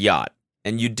also a yacht,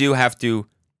 and you do have to.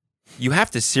 You have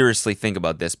to seriously think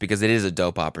about this because it is a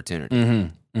dope opportunity.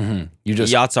 Mm-hmm. Mm-hmm.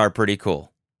 Yachts are pretty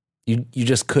cool. You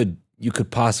could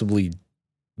possibly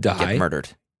die, get murdered,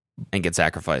 and get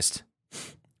sacrificed.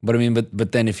 But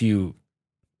but then if you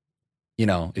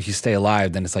stay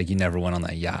alive, then it's like you never went on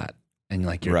that yacht, and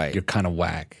you're kind of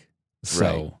whack.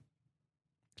 So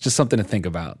it's just something to think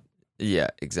about. Yeah,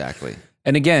 exactly.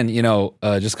 And again,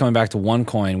 just coming back to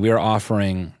OneCoin, we are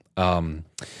offering a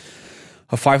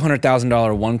 $500,000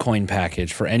 OneCoin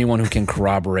package for anyone who can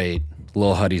corroborate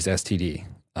Lil Huddy's STD.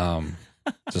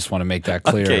 Just want to make that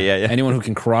clear. Okay, yeah. Anyone who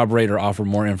can corroborate or offer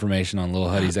more information on Lil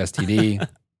Huddy's STD,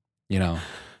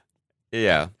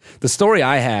 Yeah. The story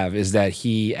I have is that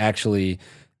he actually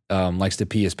likes to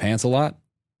pee his pants a lot.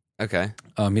 Okay.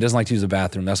 He doesn't like to use the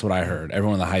bathroom. That's what I heard.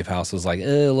 Everyone in the Hype House was like,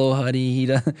 Lil Huddy,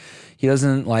 he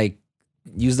doesn't like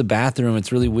use the bathroom.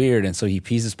 It's really weird. And so he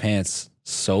pees his pants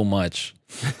so much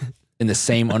in the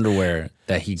same underwear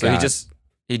that he got. So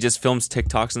he just films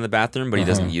TikToks in the bathroom, but he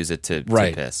doesn't use it to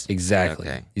piss. Exactly.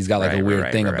 Okay. He's got a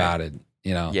weird thing about it,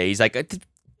 Yeah, he's like,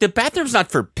 the bathroom's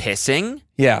not for pissing.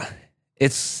 Yeah.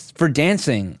 It's for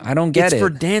dancing. I don't get it. It's for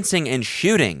dancing and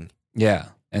shooting. Yeah.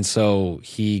 And so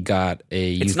he got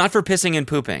It's not for pissing and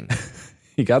pooping.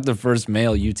 He got the first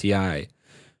male UTI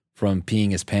from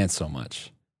peeing his pants so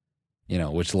much,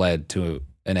 which led to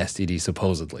an STD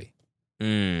supposedly. So,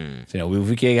 if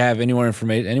we can have anyone,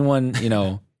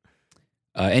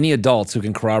 any adults who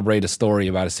can corroborate a story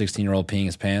about a 16-year-old peeing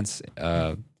his pants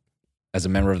as a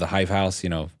member of the Hive House,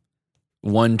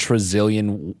 $1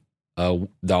 trillion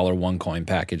OneCoin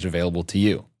package available to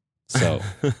you. So,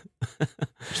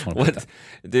 just want to put that.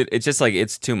 Dude, it's just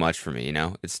it's too much for me,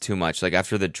 It's too much.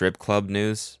 After the Drip Club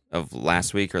news of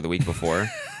last week or the week before,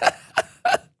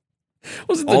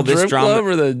 Was it all the this Drip drama- Club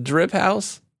or the Drip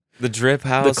House? The Drip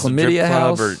House, The Chlamydia Drip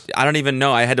Club, House? or I don't even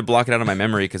know. I had to block it out of my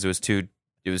memory because it was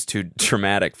too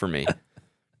traumatic for me.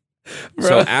 Bro.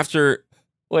 So after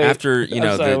Wait, you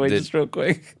know, I'm sorry, just real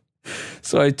quick.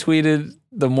 So I tweeted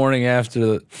the morning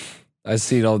after I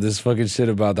seen all this fucking shit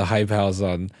about the Hype House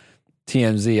on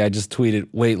TMZ. I just tweeted,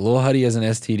 "Wait, Lil Huddy has an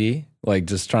STD?" Like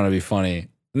just trying to be funny.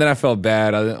 And then I felt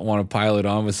bad. I didn't want to pile it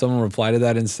on, but someone replied to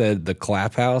that and said the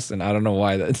Clap House, and I don't know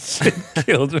why that shit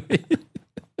killed me.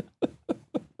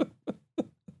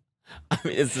 I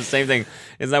mean, it's the same thing.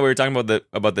 Isn't that what we were talking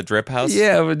about the Drip House?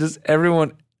 Yeah, but just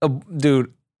everyone,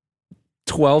 dude.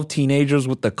 12 teenagers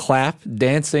with the clap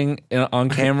dancing on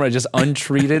camera, just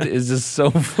untreated, is just so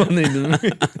funny to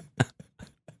me.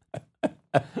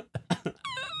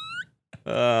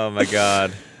 Oh my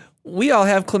god. We all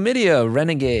have chlamydia,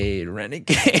 renegade.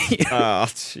 Oh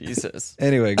Jesus.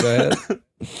 Anyway, go ahead.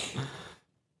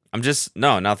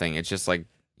 Nothing. It's just like,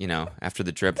 you know, after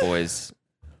the Drip Boys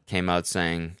came out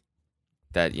saying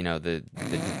that, you know, the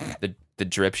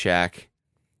Drip Shack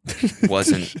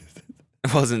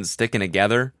wasn't sticking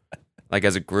together, like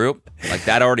as a group, like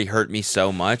that already hurt me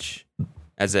so much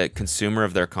as a consumer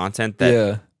of their content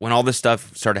that when all this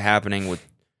stuff started happening with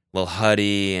Lil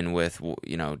Huddy and with,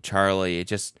 you know, Charlie, it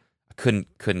just I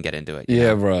couldn't get into it.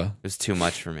 Yeah, bro. It was too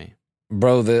much for me.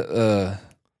 Bro,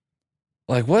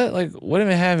 what am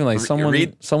I having? Like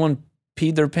someone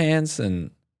peed their pants and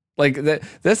like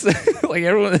that's like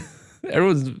everyone's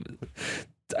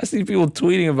I see people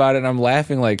tweeting about it and I'm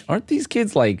laughing like, aren't these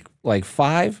kids like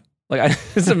 5? Like I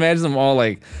just imagine them all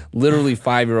like literally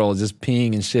 5-year-olds just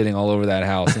peeing and shitting all over that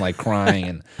house and like crying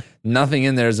and nothing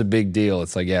in there is a big deal.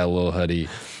 It's like, yeah, Lil Huddy,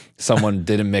 someone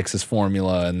didn't mix his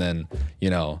formula and then, you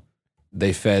know,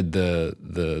 they fed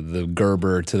the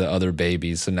Gerber to the other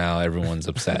babies, so now everyone's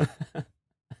upset.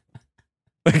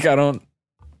 Like I don't.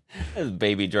 It's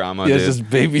baby drama. Yeah, dude. it's just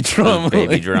baby drama.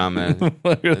 Baby like, drama.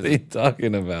 What are they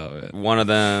talking about? Man? One of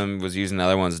them was using the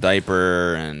other one's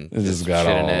diaper and It just got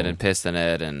shit in all- it and pissed in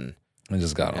it, and It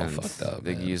just got all and fucked up.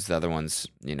 They man. used the other one's,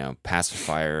 you know,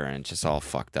 pacifier, and it's just all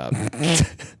fucked up.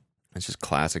 It's just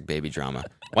classic baby drama.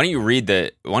 Why don't you read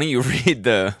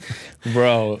the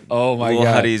Bro, oh my Lil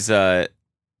god. Huddy's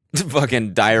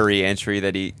fucking diary entry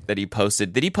that he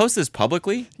posted? Did he post this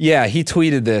publicly? Yeah, he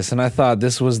tweeted this, and I thought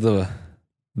this was the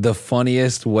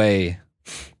funniest way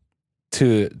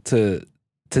to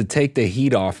take the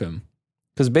heat off him.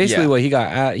 Because basically, Yeah.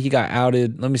 what he got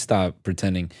outed. Let me stop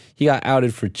pretending. He got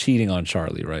outed for cheating on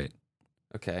Charlie, right?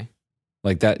 Okay.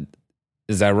 Like that.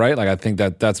 Is that right? Like I think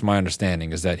that's my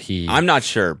understanding. Is that he? I'm not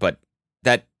sure, but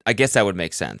that I guess that would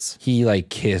make sense. He like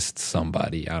kissed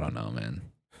somebody. I don't know, man.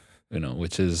 You know,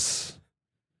 which is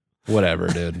whatever,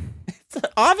 dude.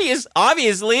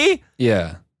 Obviously.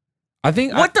 Yeah, I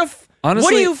think honestly, honestly,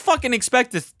 what do you fucking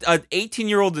expect an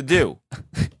 18-year-old to do?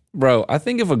 bro. I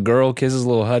think if a girl kisses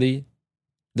Lil Huddy,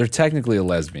 they're technically a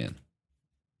lesbian.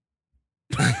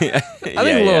 I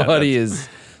think Lil Huddy is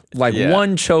like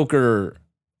one choker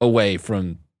away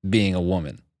from being a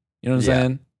woman. You know what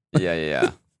I'm saying?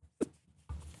 Yeah.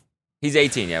 He's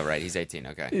 18. Yeah, right. He's 18.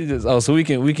 Okay. He's just, so we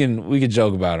can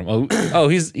joke about him. Oh,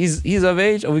 he's of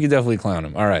age. Oh, we can definitely clown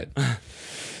him. All right.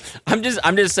 I'm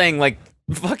just saying, like,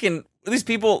 fucking these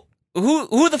people.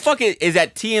 Who the fuck is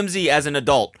at TMZ as an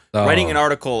adult writing an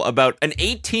article about an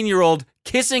 18-year-old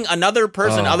kissing another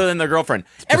person other than their girlfriend?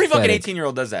 Every pathetic. fucking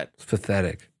 18-year-old does that. It's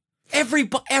pathetic.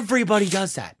 Everybody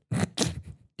does that.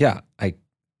 Yeah,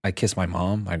 I kiss my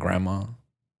mom, my grandma.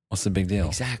 What's the big deal?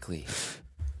 Exactly.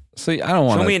 So I don't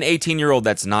want Show me an 18-year-old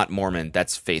that's not Mormon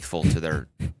that's faithful to their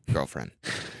girlfriend.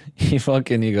 He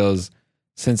goes,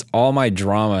 since all my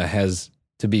drama has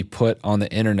to be put on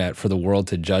the internet for the world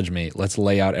to judge me, let's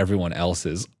lay out everyone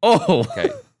else's. Oh. Okay.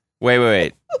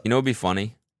 Wait. You know what would be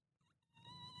funny?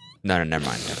 No, never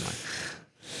mind.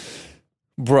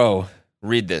 Bro.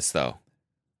 Read this, though.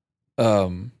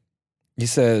 He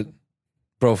said,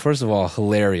 bro, first of all,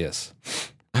 hilarious.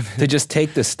 To just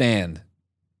take the stand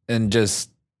and just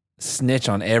snitch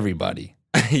on everybody.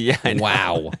 Yeah, I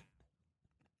know.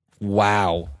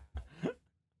 Wow.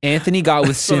 Anthony got with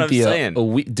That's what I'm Cynthia saying. a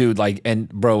week, dude. Like, and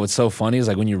bro, what's so funny is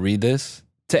like when you read this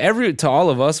to all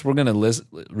of us, we're gonna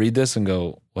read this and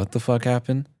go, "What the fuck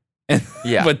happened?" And,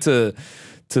 Yeah. But to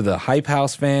the Hype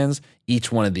House fans,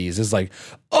 each one of these is like,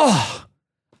 oh.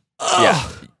 Yeah.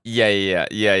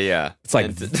 It's like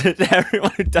And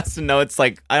everyone who doesn't know, it's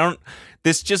like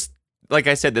this just like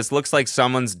I said, this looks like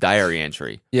someone's diary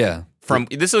entry. yeah. From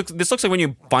this looks like when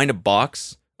you find a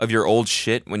box of your old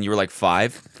shit when you were like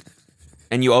 5.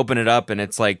 And you open it up and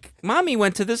it's like, Mommy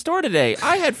went to the store today.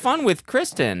 I had fun with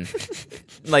Kristen.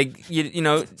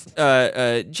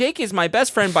 Jake is my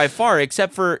best friend by far,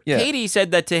 except for Katie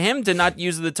said that to him to not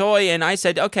use the toy, and I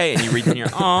said okay, and you read in your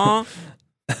aw.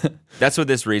 That's what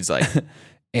this reads like.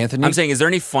 Anthony, I'm saying, is there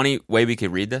any funny way we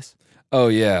could read this? Oh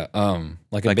yeah,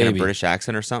 like a baby. In a British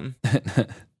accent or something.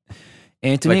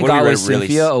 Anthony got with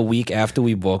Cynthia a week after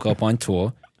we broke up on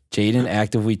tour. Jaden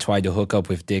actively tried to hook up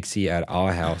with Dixie at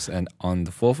our house and on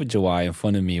the 4th of July in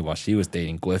front of me while she was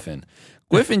dating Griffin.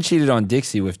 Griffin cheated on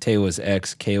Dixie with Taylor's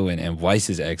ex, Kaylin, and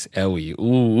Bryce's ex, Ellie.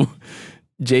 Ooh.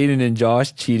 Jaden and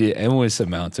Josh cheated endless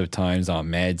amounts of times on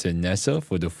Mads and Nessa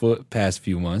for the past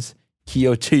few months.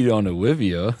 Keo cheated on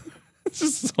Olivia. This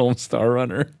is Homestar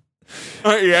Runner.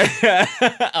 Oh, yeah.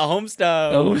 A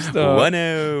Homestar.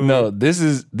 Homestar. No, this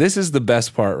is the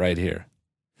best part right here.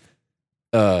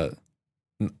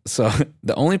 So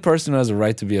the only person who has a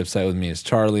right to be upset with me is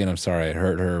Charlie, and I'm sorry I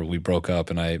hurt her. We broke up,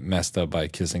 and I messed up by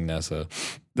kissing Nessa.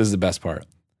 This is the best part.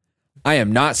 I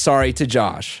am not sorry to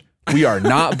Josh. We are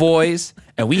not boys,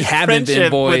 and we haven't been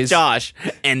boys. With Josh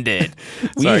ended.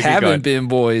 We haven't been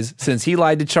boys since he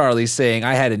lied to Charlie saying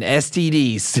I had an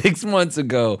STD 6 months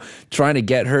ago, trying to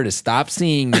get her to stop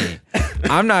seeing me.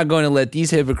 I'm not going to let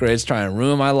these hypocrites try and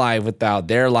ruin my life without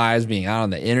their lives being out on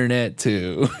the internet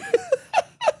too.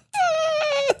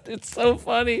 It's so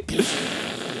funny.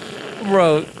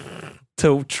 Bro,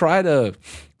 to try to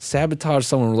sabotage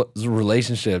someone's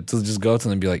relationship, to just go to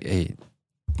them and be like, hey,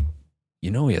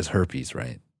 you know he has herpes,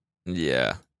 right?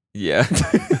 Yeah. Yeah.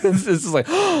 It's just like,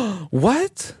 oh,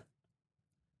 what?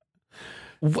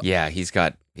 Yeah, he's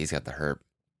got the herp.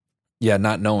 Yeah,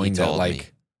 not knowing that,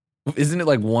 like, isn't it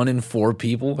like 1 in 4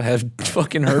 people have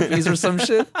fucking herpes or some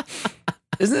shit?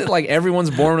 Isn't it like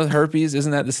everyone's born with herpes?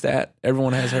 Isn't that the stat?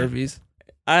 Everyone has herpes?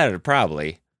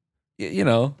 Probably. You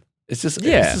know, it's just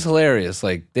hilarious.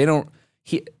 Like, they don't,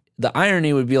 the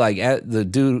irony would be like, the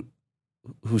dude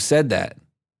who said that,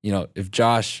 you know, if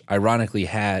Josh ironically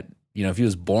had, you know, if he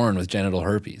was born with genital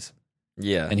herpes.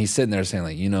 Yeah. And he's sitting there saying,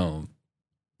 like, you know,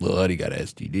 Lil Huddy got an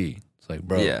STD. It's like,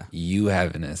 bro, you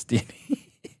have an STD.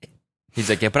 He's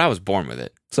like, yeah, but I was born with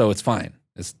it. So it's fine.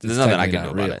 There's nothing I can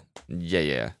do about it.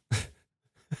 Yeah.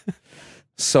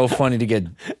 So funny to get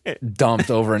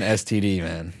dumped over an STD,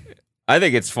 man. I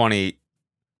think it's funny.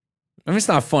 I mean, it's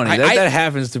not funny. That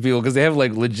happens to people because they have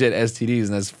like legit STDs,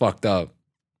 and that's fucked up.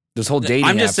 This whole dating.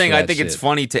 I'm just saying, I think shit. it's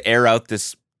funny to air out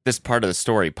this part of the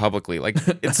story publicly. Like,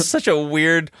 it's such a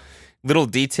weird little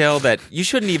detail that you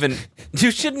shouldn't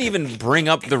even bring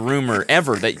up the rumor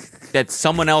ever that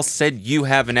someone else said you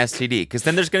have an STD, because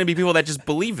then there's going to be people that just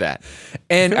believe that.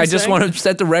 And I just want to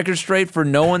set the record straight for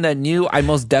no one that knew. I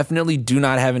most definitely do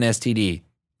not have an STD.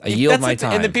 I yield my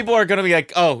time. And then people are going to be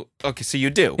like, oh, okay, so you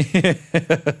do.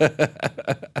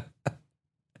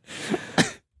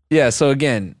 Yeah, so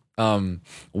again, $1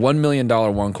 million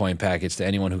OneCoin package to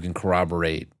anyone who can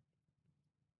corroborate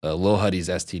Lil Huddy's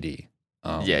STD.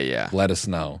 Let us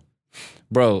know.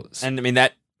 Bro. And I mean,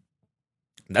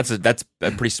 that's a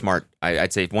pretty smart.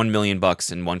 I'd say $1 million in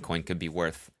OneCoin could be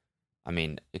worth. I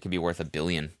mean, it could be worth $1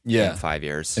 billion. In 5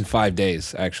 years. In 5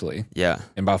 days, actually. Yeah.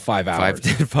 In about 5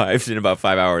 hours. In about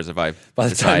 5 hours. By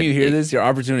the time you hear this, your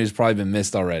opportunity has probably been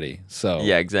missed already. So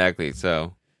yeah, exactly.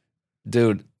 So,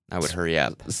 dude, I would hurry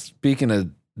up. Speaking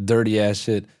of dirty ass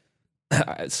shit,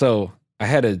 so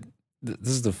this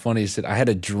is the funniest shit. I had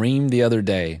a dream the other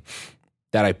day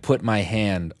that I put my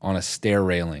hand on a stair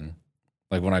railing.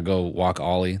 Like when I go walk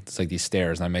Ollie, it's like these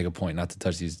stairs, and I make a point not to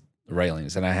touch these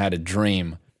railings. And I had a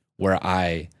dream where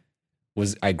I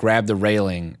grabbed the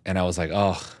railing, and I was like,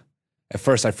 oh, at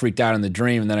first I freaked out in the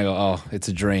dream, and then I go, oh, it's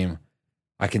a dream.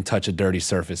 I can touch a dirty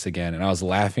surface again. And I was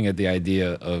laughing at the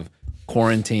idea of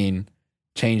quarantine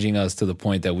changing us to the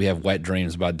point that we have wet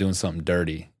dreams about doing something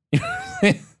dirty.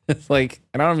 It's like,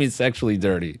 and I don't mean sexually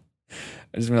dirty.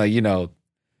 I just mean like, you know,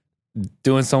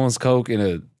 doing someone's coke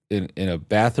in a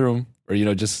bathroom, or, you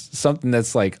know, just something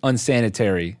that's like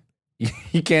unsanitary.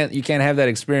 You can't have that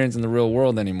experience in the real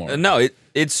world anymore. No,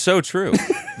 it's so true.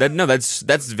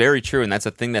 That's very true, and that's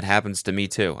a thing that happens to me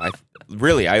too. I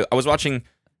was watching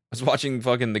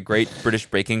fucking the Great British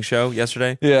Baking Show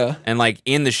yesterday. Yeah. And like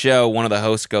in the show, one of the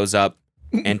hosts goes up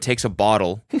and takes a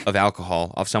bottle of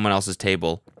alcohol off someone else's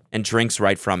table and drinks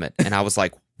right from it. And I was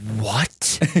like,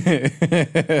 what?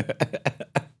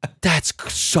 That's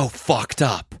so fucked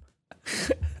up.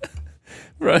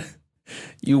 Right.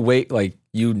 You wait, like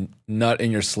you nut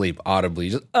in your sleep audibly.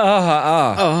 You just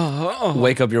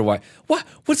wake up your wife.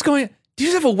 What's going on? Do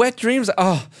you just have a wet dream? Like,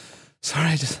 oh,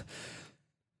 sorry,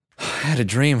 I had a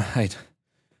dream. I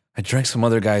drank some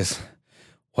other guy's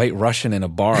White Russian in a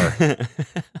bar.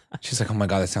 She's like, oh my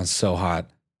God, that sounds so hot.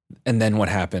 And then what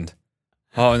happened?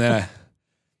 Oh, and then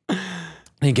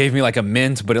He gave me like a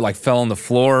mint, but it like fell on the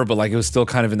floor, but like it was still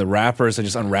kind of in the wrapper. So I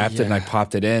just unwrapped it and I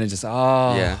popped it in and just,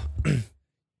 yeah.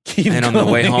 And on the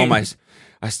way home,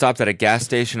 I stopped at a gas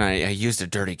station. I used a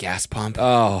dirty gas pump.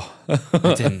 Oh.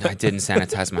 I didn't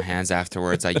sanitize my hands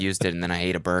afterwards. I used it and then I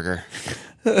ate a burger.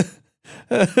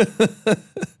 I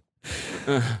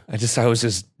was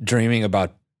just dreaming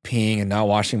about peeing and not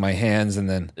washing my hands and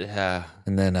then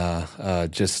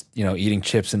just, you know, eating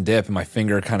chips and dip, and my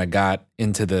finger kind of got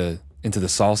into the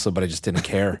salsa, but I just didn't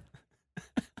care.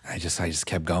 I just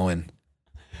kept going.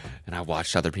 And I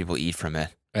watched other people eat from it.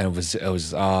 And that's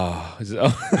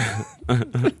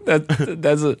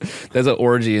an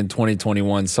orgy in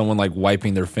 2021. Someone like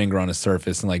wiping their finger on a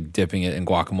surface and like dipping it in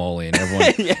guacamole, and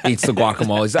everyone eats the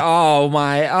guacamole. It's,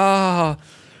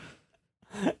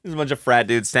 There's a bunch of frat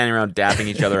dudes standing around dapping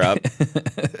each other up.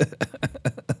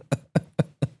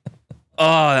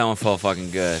 Oh, that one felt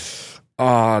fucking good.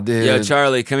 Oh, dude. Yo,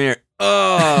 Charlie, come here.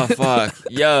 Oh, fuck.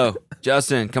 Yo,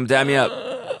 Justin, come dab me up.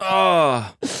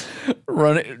 Oh.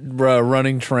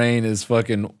 Running train is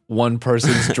fucking one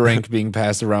person's drink being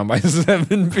passed around by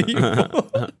 7 people.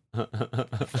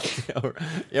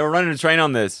 We're running a train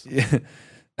on this. Yeah.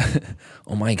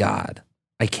 Oh my God.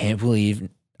 I can't believe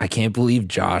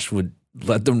Josh would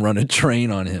let them run a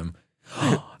train on him.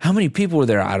 How many people were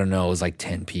there? I don't know. It was like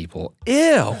 10 people.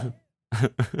 Ew.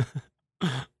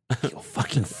 You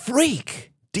fucking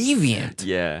freak. Deviant.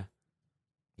 Yeah.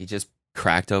 He just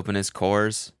cracked open his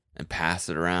cores and passed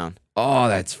it around. Oh,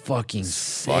 that's fucking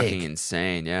sick. Fucking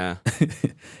insane, yeah.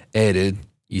 Hey, dude,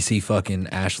 you see fucking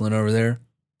Ashlyn over there?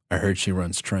 I heard she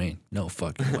runs train. No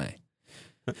fucking way.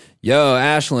 Yo,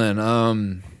 Ashlyn,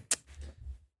 I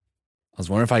was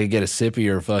wondering if I could get a sip of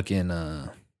your fucking,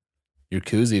 your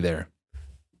koozie there.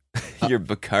 Your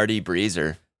Bacardi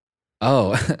Breezer.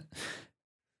 Oh,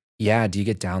 yeah, do you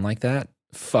get down like that?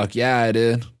 Fuck yeah, I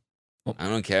did. I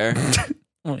don't care.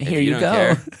 Well, here you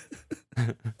go.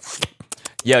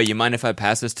 Yo, you mind if I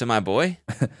pass this to my boy?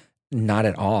 Not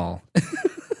at all.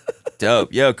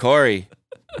 Dope. Yo, Corey.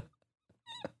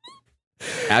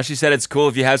 Ashley said it's cool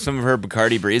if you have some of her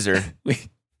Bacardi Breezer.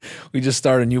 We just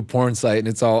started a new porn site and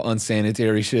it's all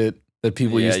unsanitary shit that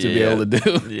people used to be able to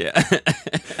do. Yeah.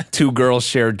 2 girls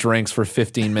share drinks for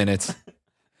 15 minutes.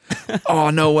 Oh,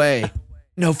 no way.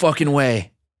 No fucking way.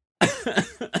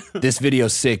 This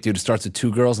video's sick, dude. It starts with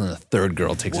 2 girls and the 3rd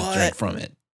girl takes a drink from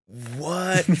it.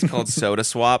 What? It's called Soda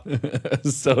Swap.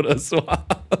 Soda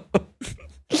Swap.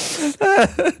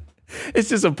 It's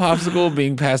just a popsicle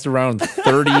being passed around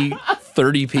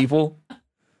 30 people.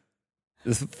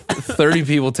 30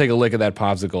 people take a lick of that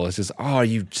popsicle. It's just, oh, are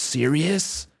you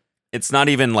serious? It's not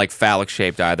even like phallic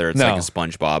shaped either. It's like a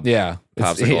SpongeBob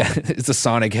popsicle. It's a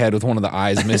Sonic head with one of the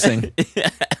eyes missing.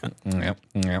 Yep.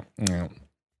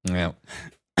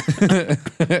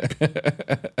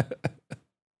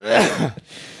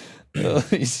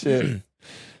 Holy shit.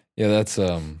 Yeah, that's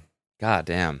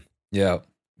goddamn. Yeah.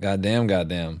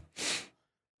 Goddamn.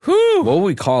 Whew. What would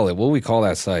we call it? What would we call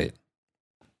that site?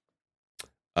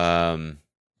 And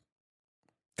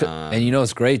you know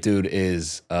what's great, dude,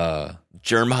 is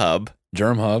Germ Hub.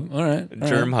 Germ Hub. All right.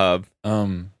 Germ Hub.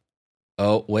 Oh,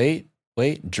 wait.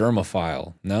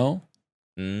 Germophile. No?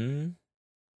 I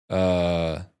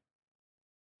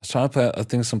was trying to play, I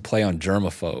think, some play on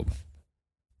germaphobe.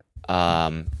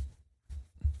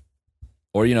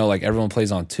 Or, you know, like everyone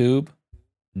plays on tube.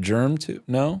 Germ tube?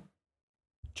 No?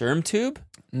 Germ tube?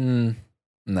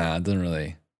 Nah, it doesn't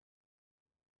really.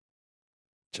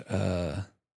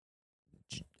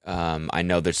 I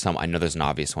know there's an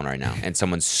obvious one right now, and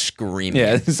someone's screaming.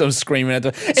 Yeah, someone's screaming at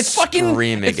it's fucking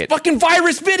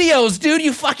virus videos, dude.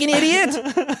 You fucking idiot.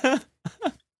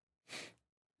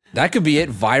 That could be it.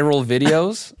 Viral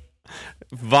videos.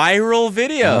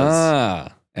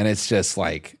 And it's just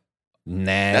like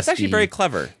nasty. That's actually very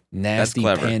clever. Nasty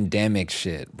pandemic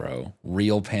shit, bro.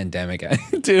 Real pandemic,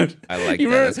 dude. I like that.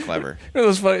 That's clever.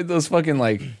 Those fucking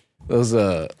like those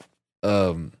like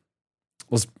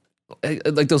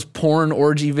those porn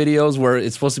orgy videos where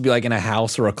it's supposed to be like in a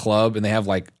house or a club and they have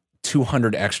like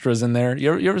 200 extras in there.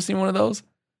 You ever seen one of those?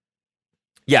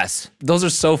 Yes. Those are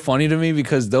so funny to me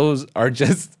because those are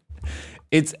just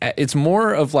it's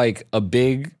more of like a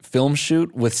big film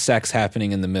shoot with sex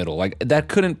happening in the middle. Like that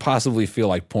couldn't possibly feel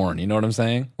like porn. You know what I'm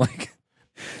saying? Like,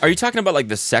 are you talking about like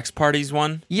the sex parties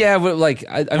one? Yeah, but like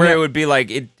it would be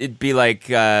like it'd be like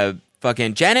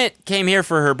fucking Janet came here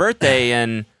for her birthday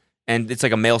and it's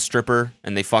like a male stripper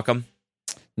and they fuck them.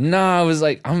 No, I was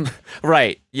like, I'm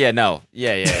right. Yeah, no.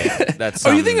 Yeah. That's.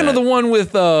 Are you thinking of the one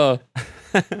with No,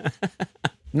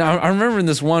 I remember in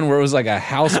this one where it was like a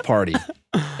house party.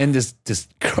 and this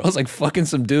girl's like fucking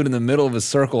some dude in the middle of a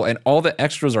circle, and all the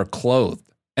extras are clothed,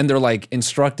 and they're like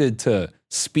instructed to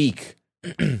speak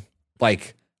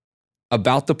like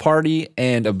about the party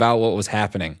and about what was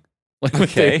happening. Like,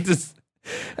 Okay. and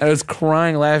I was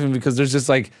crying laughing because there's just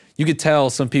like, you could tell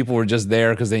some people were just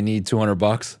there because they need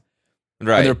 $200.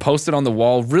 Right. And they're posted on the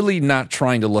wall, really not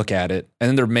trying to look at it. And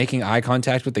then they're making eye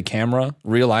contact with the camera,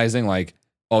 realizing like,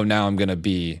 oh, now I'm going to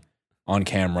be on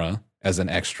camera as an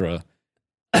extra.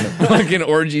 Like an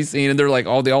orgy scene. And they're like,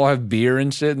 oh, they all have beer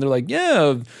and shit. And they're like,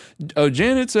 yeah,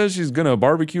 Janet says she's going to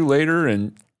barbecue later.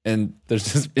 And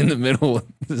there's just in the middle of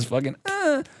this fucking,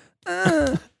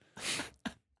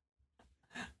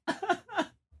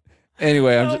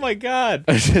 Anyway, oh my God.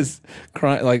 I'm just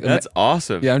crying. Like, That's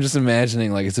awesome. yeah, I'm just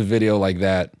imagining like it's a video like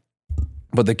that,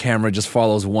 but the camera just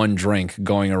follows one drink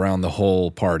going around the whole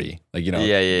party. Like, you know,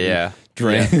 Yeah.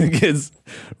 drink gets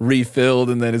refilled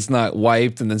and then it's not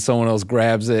wiped and then someone else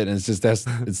grabs it and it's just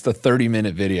it's the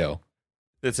 30-minute video.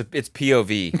 It's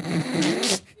POV.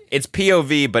 It's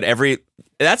POV, but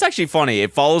that's actually funny.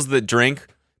 It follows the drink,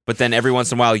 but then every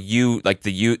once in a while,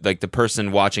 the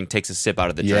person watching takes a sip out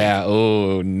of the drink. Yeah.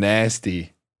 Oh,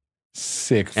 nasty.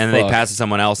 Sick. And then they pass to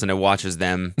someone else, and it watches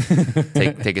them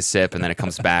take a sip, and then it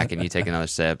comes back, and you take another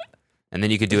sip, and then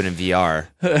you could do it in VR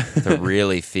to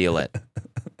really feel it.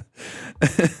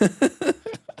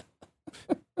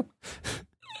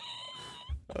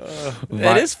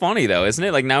 It is funny though, isn't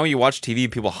it? Like now, when you watch TV,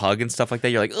 people hug and stuff like that.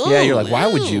 You're like, oh, yeah. You're like, why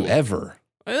would you ever?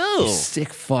 Oh, You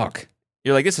sick fuck.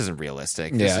 you're like, this isn't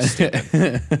realistic. This Yeah. is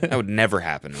stupid. That would never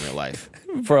happen in real life.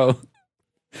 Bro,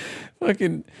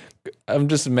 fucking, I'm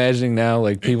just imagining now,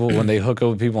 like people when they hook up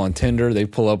with people on Tinder, they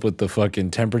pull up with the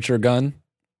fucking temperature gun.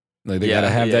 Like they gotta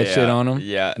have that shit on them.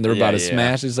 Yeah, And they're about to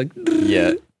smash. It's like,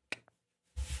 Yeah,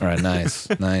 all right, nice,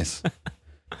 nice.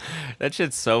 that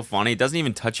shit's so funny. It doesn't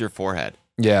even touch your forehead.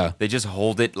 Yeah. They just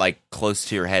hold it like close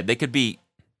to your head. They could be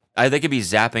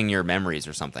zapping your memories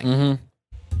or something.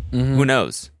 Mm-hmm. Who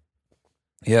knows?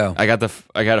 Yeah. I got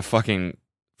a fucking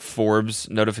Forbes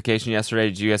notification yesterday.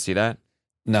 Did you guys see that?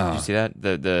 No. Did you see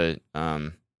that?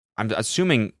 I'm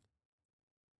assuming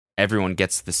everyone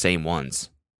gets the same ones.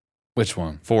 Which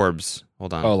one? Forbes.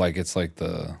 Hold on. Oh, like it's like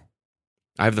the.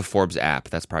 I have the Forbes app.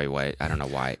 That's probably why. I don't know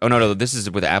why. Oh no, this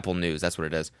is with Apple News. That's what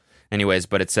it is. Anyways,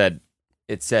 but it said,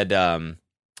 read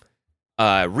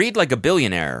like a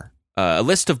billionaire. A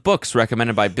list of books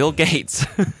recommended by Bill Gates.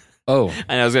 Oh.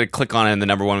 And I was gonna click on it, and the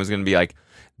number one was gonna be like,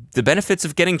 the benefits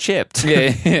of getting chipped.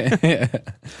 Yeah.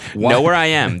 Know where I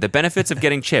am. The benefits of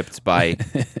getting chipped by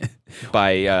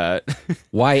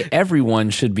Why everyone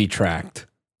should be tracked.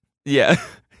 yeah.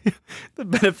 The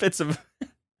benefits of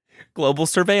global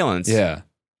surveillance. Yeah.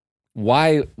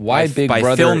 Why Big by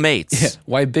Brother? Phil Mates. Yeah,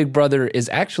 why Big Brother is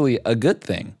actually a good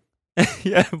thing.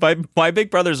 Yeah. Why Big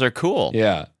Brothers are cool.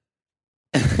 Yeah.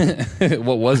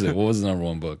 What was it? What was the number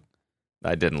one book?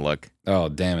 I didn't look. Oh,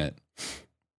 damn it.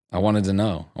 I wanted to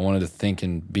know. I wanted to think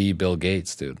and be Bill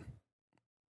Gates, dude.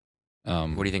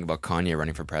 What do you think about Kanye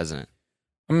running for president?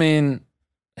 I mean,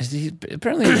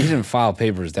 apparently he didn't file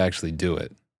papers to actually do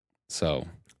it. So,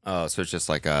 Oh, so it's just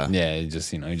like a yeah, he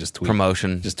just tweeted.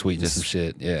 promotion. Just tweeting some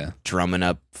shit. Yeah. Drumming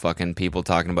up fucking people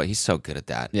talking about. He's so good at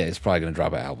that. Yeah, he's probably going to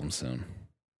drop an album soon.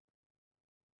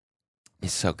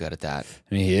 He's so good at that.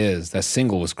 I mean, he is. That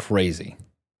single was crazy.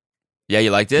 Yeah, you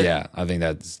liked it? Yeah, I think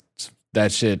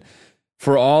that shit.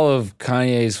 For all of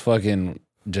Kanye's fucking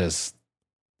just,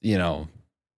 you know,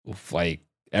 like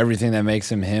everything that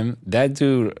makes him him, that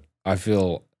dude, I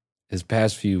feel his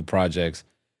past few projects,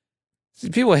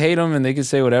 people hate him and they can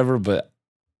say whatever, but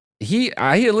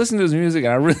I listen to his music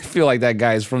and I really feel like that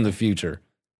guy is from the future.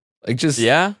 Like just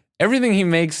Yeah? everything he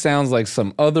makes sounds like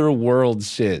some other world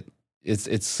shit.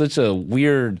 It's such a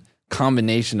weird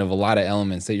combination of a lot of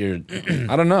elements that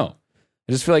I don't know.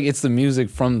 I just feel like it's the music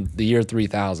from the year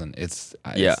 3000.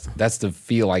 That's the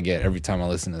feel I get every time I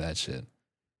listen to that shit.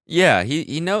 Yeah,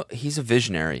 he's a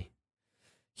visionary.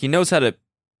 He knows how to,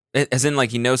 as in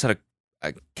like he knows how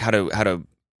to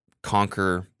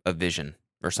conquer a vision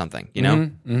or something, you know?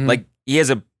 Mm-hmm. Like he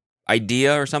has a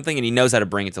idea or something and he knows how to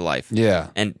bring it to life. Yeah.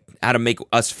 And how to make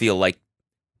us feel like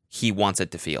he wants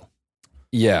it to feel.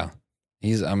 Yeah.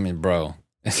 Bro.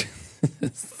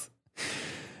 This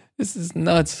is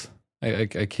nuts. I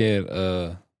can't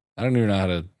I don't even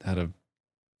know how to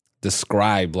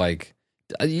describe like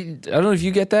I don't know if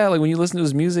you get that, like when you listen to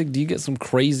his music, do you get some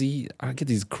crazy, I get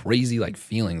these crazy like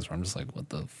feelings where I'm just like, what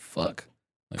the fuck?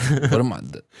 Like, what am I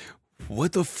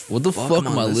What the fuck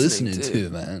am I listening to,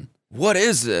 man? What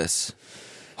is this?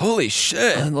 Holy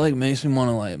shit. It like makes me want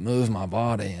to like move my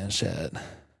body and shit.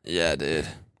 Yeah, dude.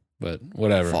 But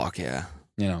whatever. Fuck yeah.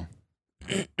 You know.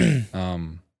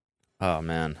 Oh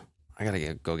man, I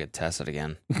gotta go get tested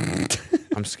again.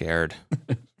 I'm scared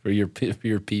for your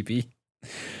pee-pee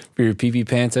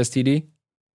pants STD.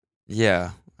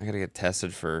 Yeah, I gotta get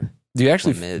tested for. Do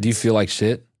you feel like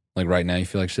shit? Like right now, you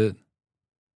feel like shit?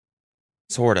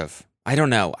 Sort of. I don't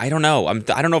know. I don't know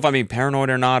if I'm being paranoid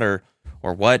or not, or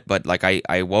what. But like,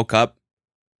 I woke up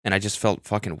and I just felt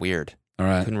fucking weird. All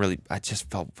right. I just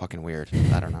felt fucking weird.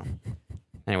 I don't know.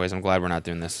 Anyways, I'm glad we're not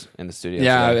doing this in the studio.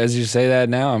 Yeah, today. As you say that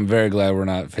now, I'm very glad we're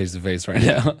not face to face right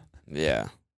now. Yeah.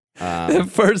 The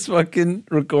first fucking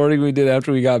recording we did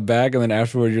after we got back, and then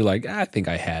afterward, you're like, I think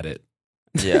I had it.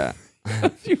 Yeah.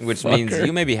 Which means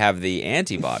you maybe have the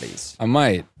antibodies. I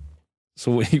might.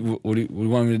 So what do you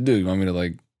want me to do? You want me to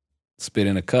like spit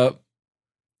in a cup?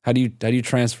 How do you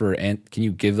transfer? And can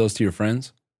you give those to your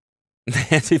friends? The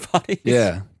antibodies?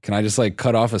 Yeah. Can I just like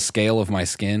cut off a scale of my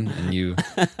skin and you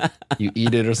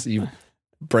eat it, or you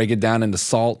break it down into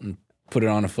salt and put it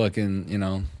on a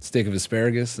fucking stick of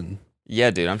asparagus and. Yeah,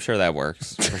 dude, I'm sure that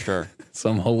works for sure.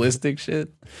 Some holistic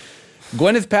shit.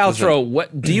 Gwyneth Paltrow,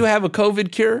 what do you have a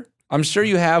COVID cure? I'm sure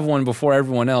you have one before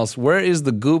everyone else. Where is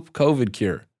the Goop COVID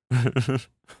cure?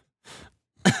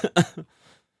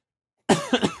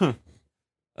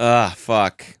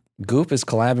 Fuck. Goop is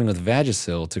collabing with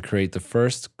Vagisil to create the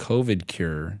first COVID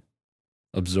cure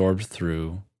absorbed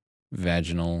through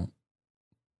vaginal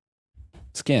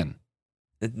skin.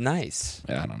 Nice.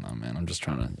 Yeah, I don't know, man. I'm just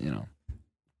trying to,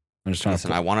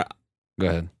 Listen, I want to. Go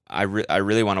ahead. I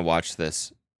really want to watch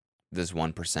this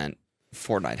 1%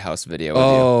 Fortnite house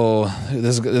video.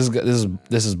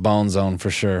 This is Bone Zone for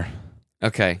sure.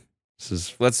 Okay.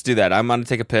 Let's do that. I'm gonna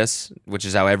take a piss, which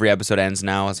is how every episode ends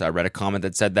now. So I read a comment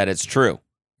that said that it's true.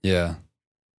 Yeah.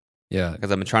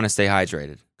 Because I've been trying to stay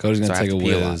hydrated. Cody's gonna take a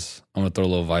whiz. I'm gonna throw a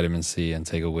little vitamin C and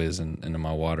take a whiz into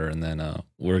my water, and then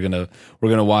we're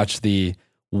gonna watch the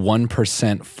 1%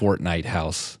 Fortnite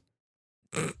house.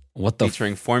 What the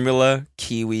featuring Formula,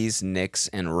 Kiwis, Nicks,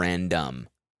 and Random.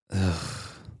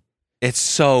 It's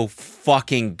so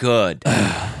fucking good.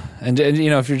 And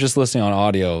if you're just listening on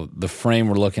audio, the frame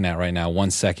we're looking at right now,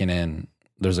 1 second in,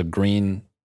 there's a green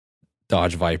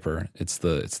Dodge Viper. It's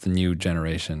the new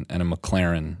generation, and a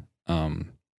McLaren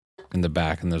in the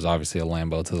back, and there's obviously a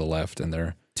Lambo to the left, and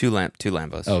they're two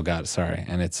Lambos. Oh God, sorry.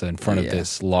 And it's in front of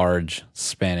this large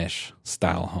Spanish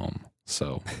style home.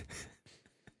 So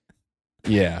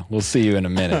yeah, we'll see you in a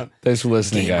minute. Thanks for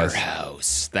listening, Gamer guys.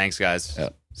 House. Thanks, guys.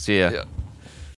 Yep. See ya. Yep.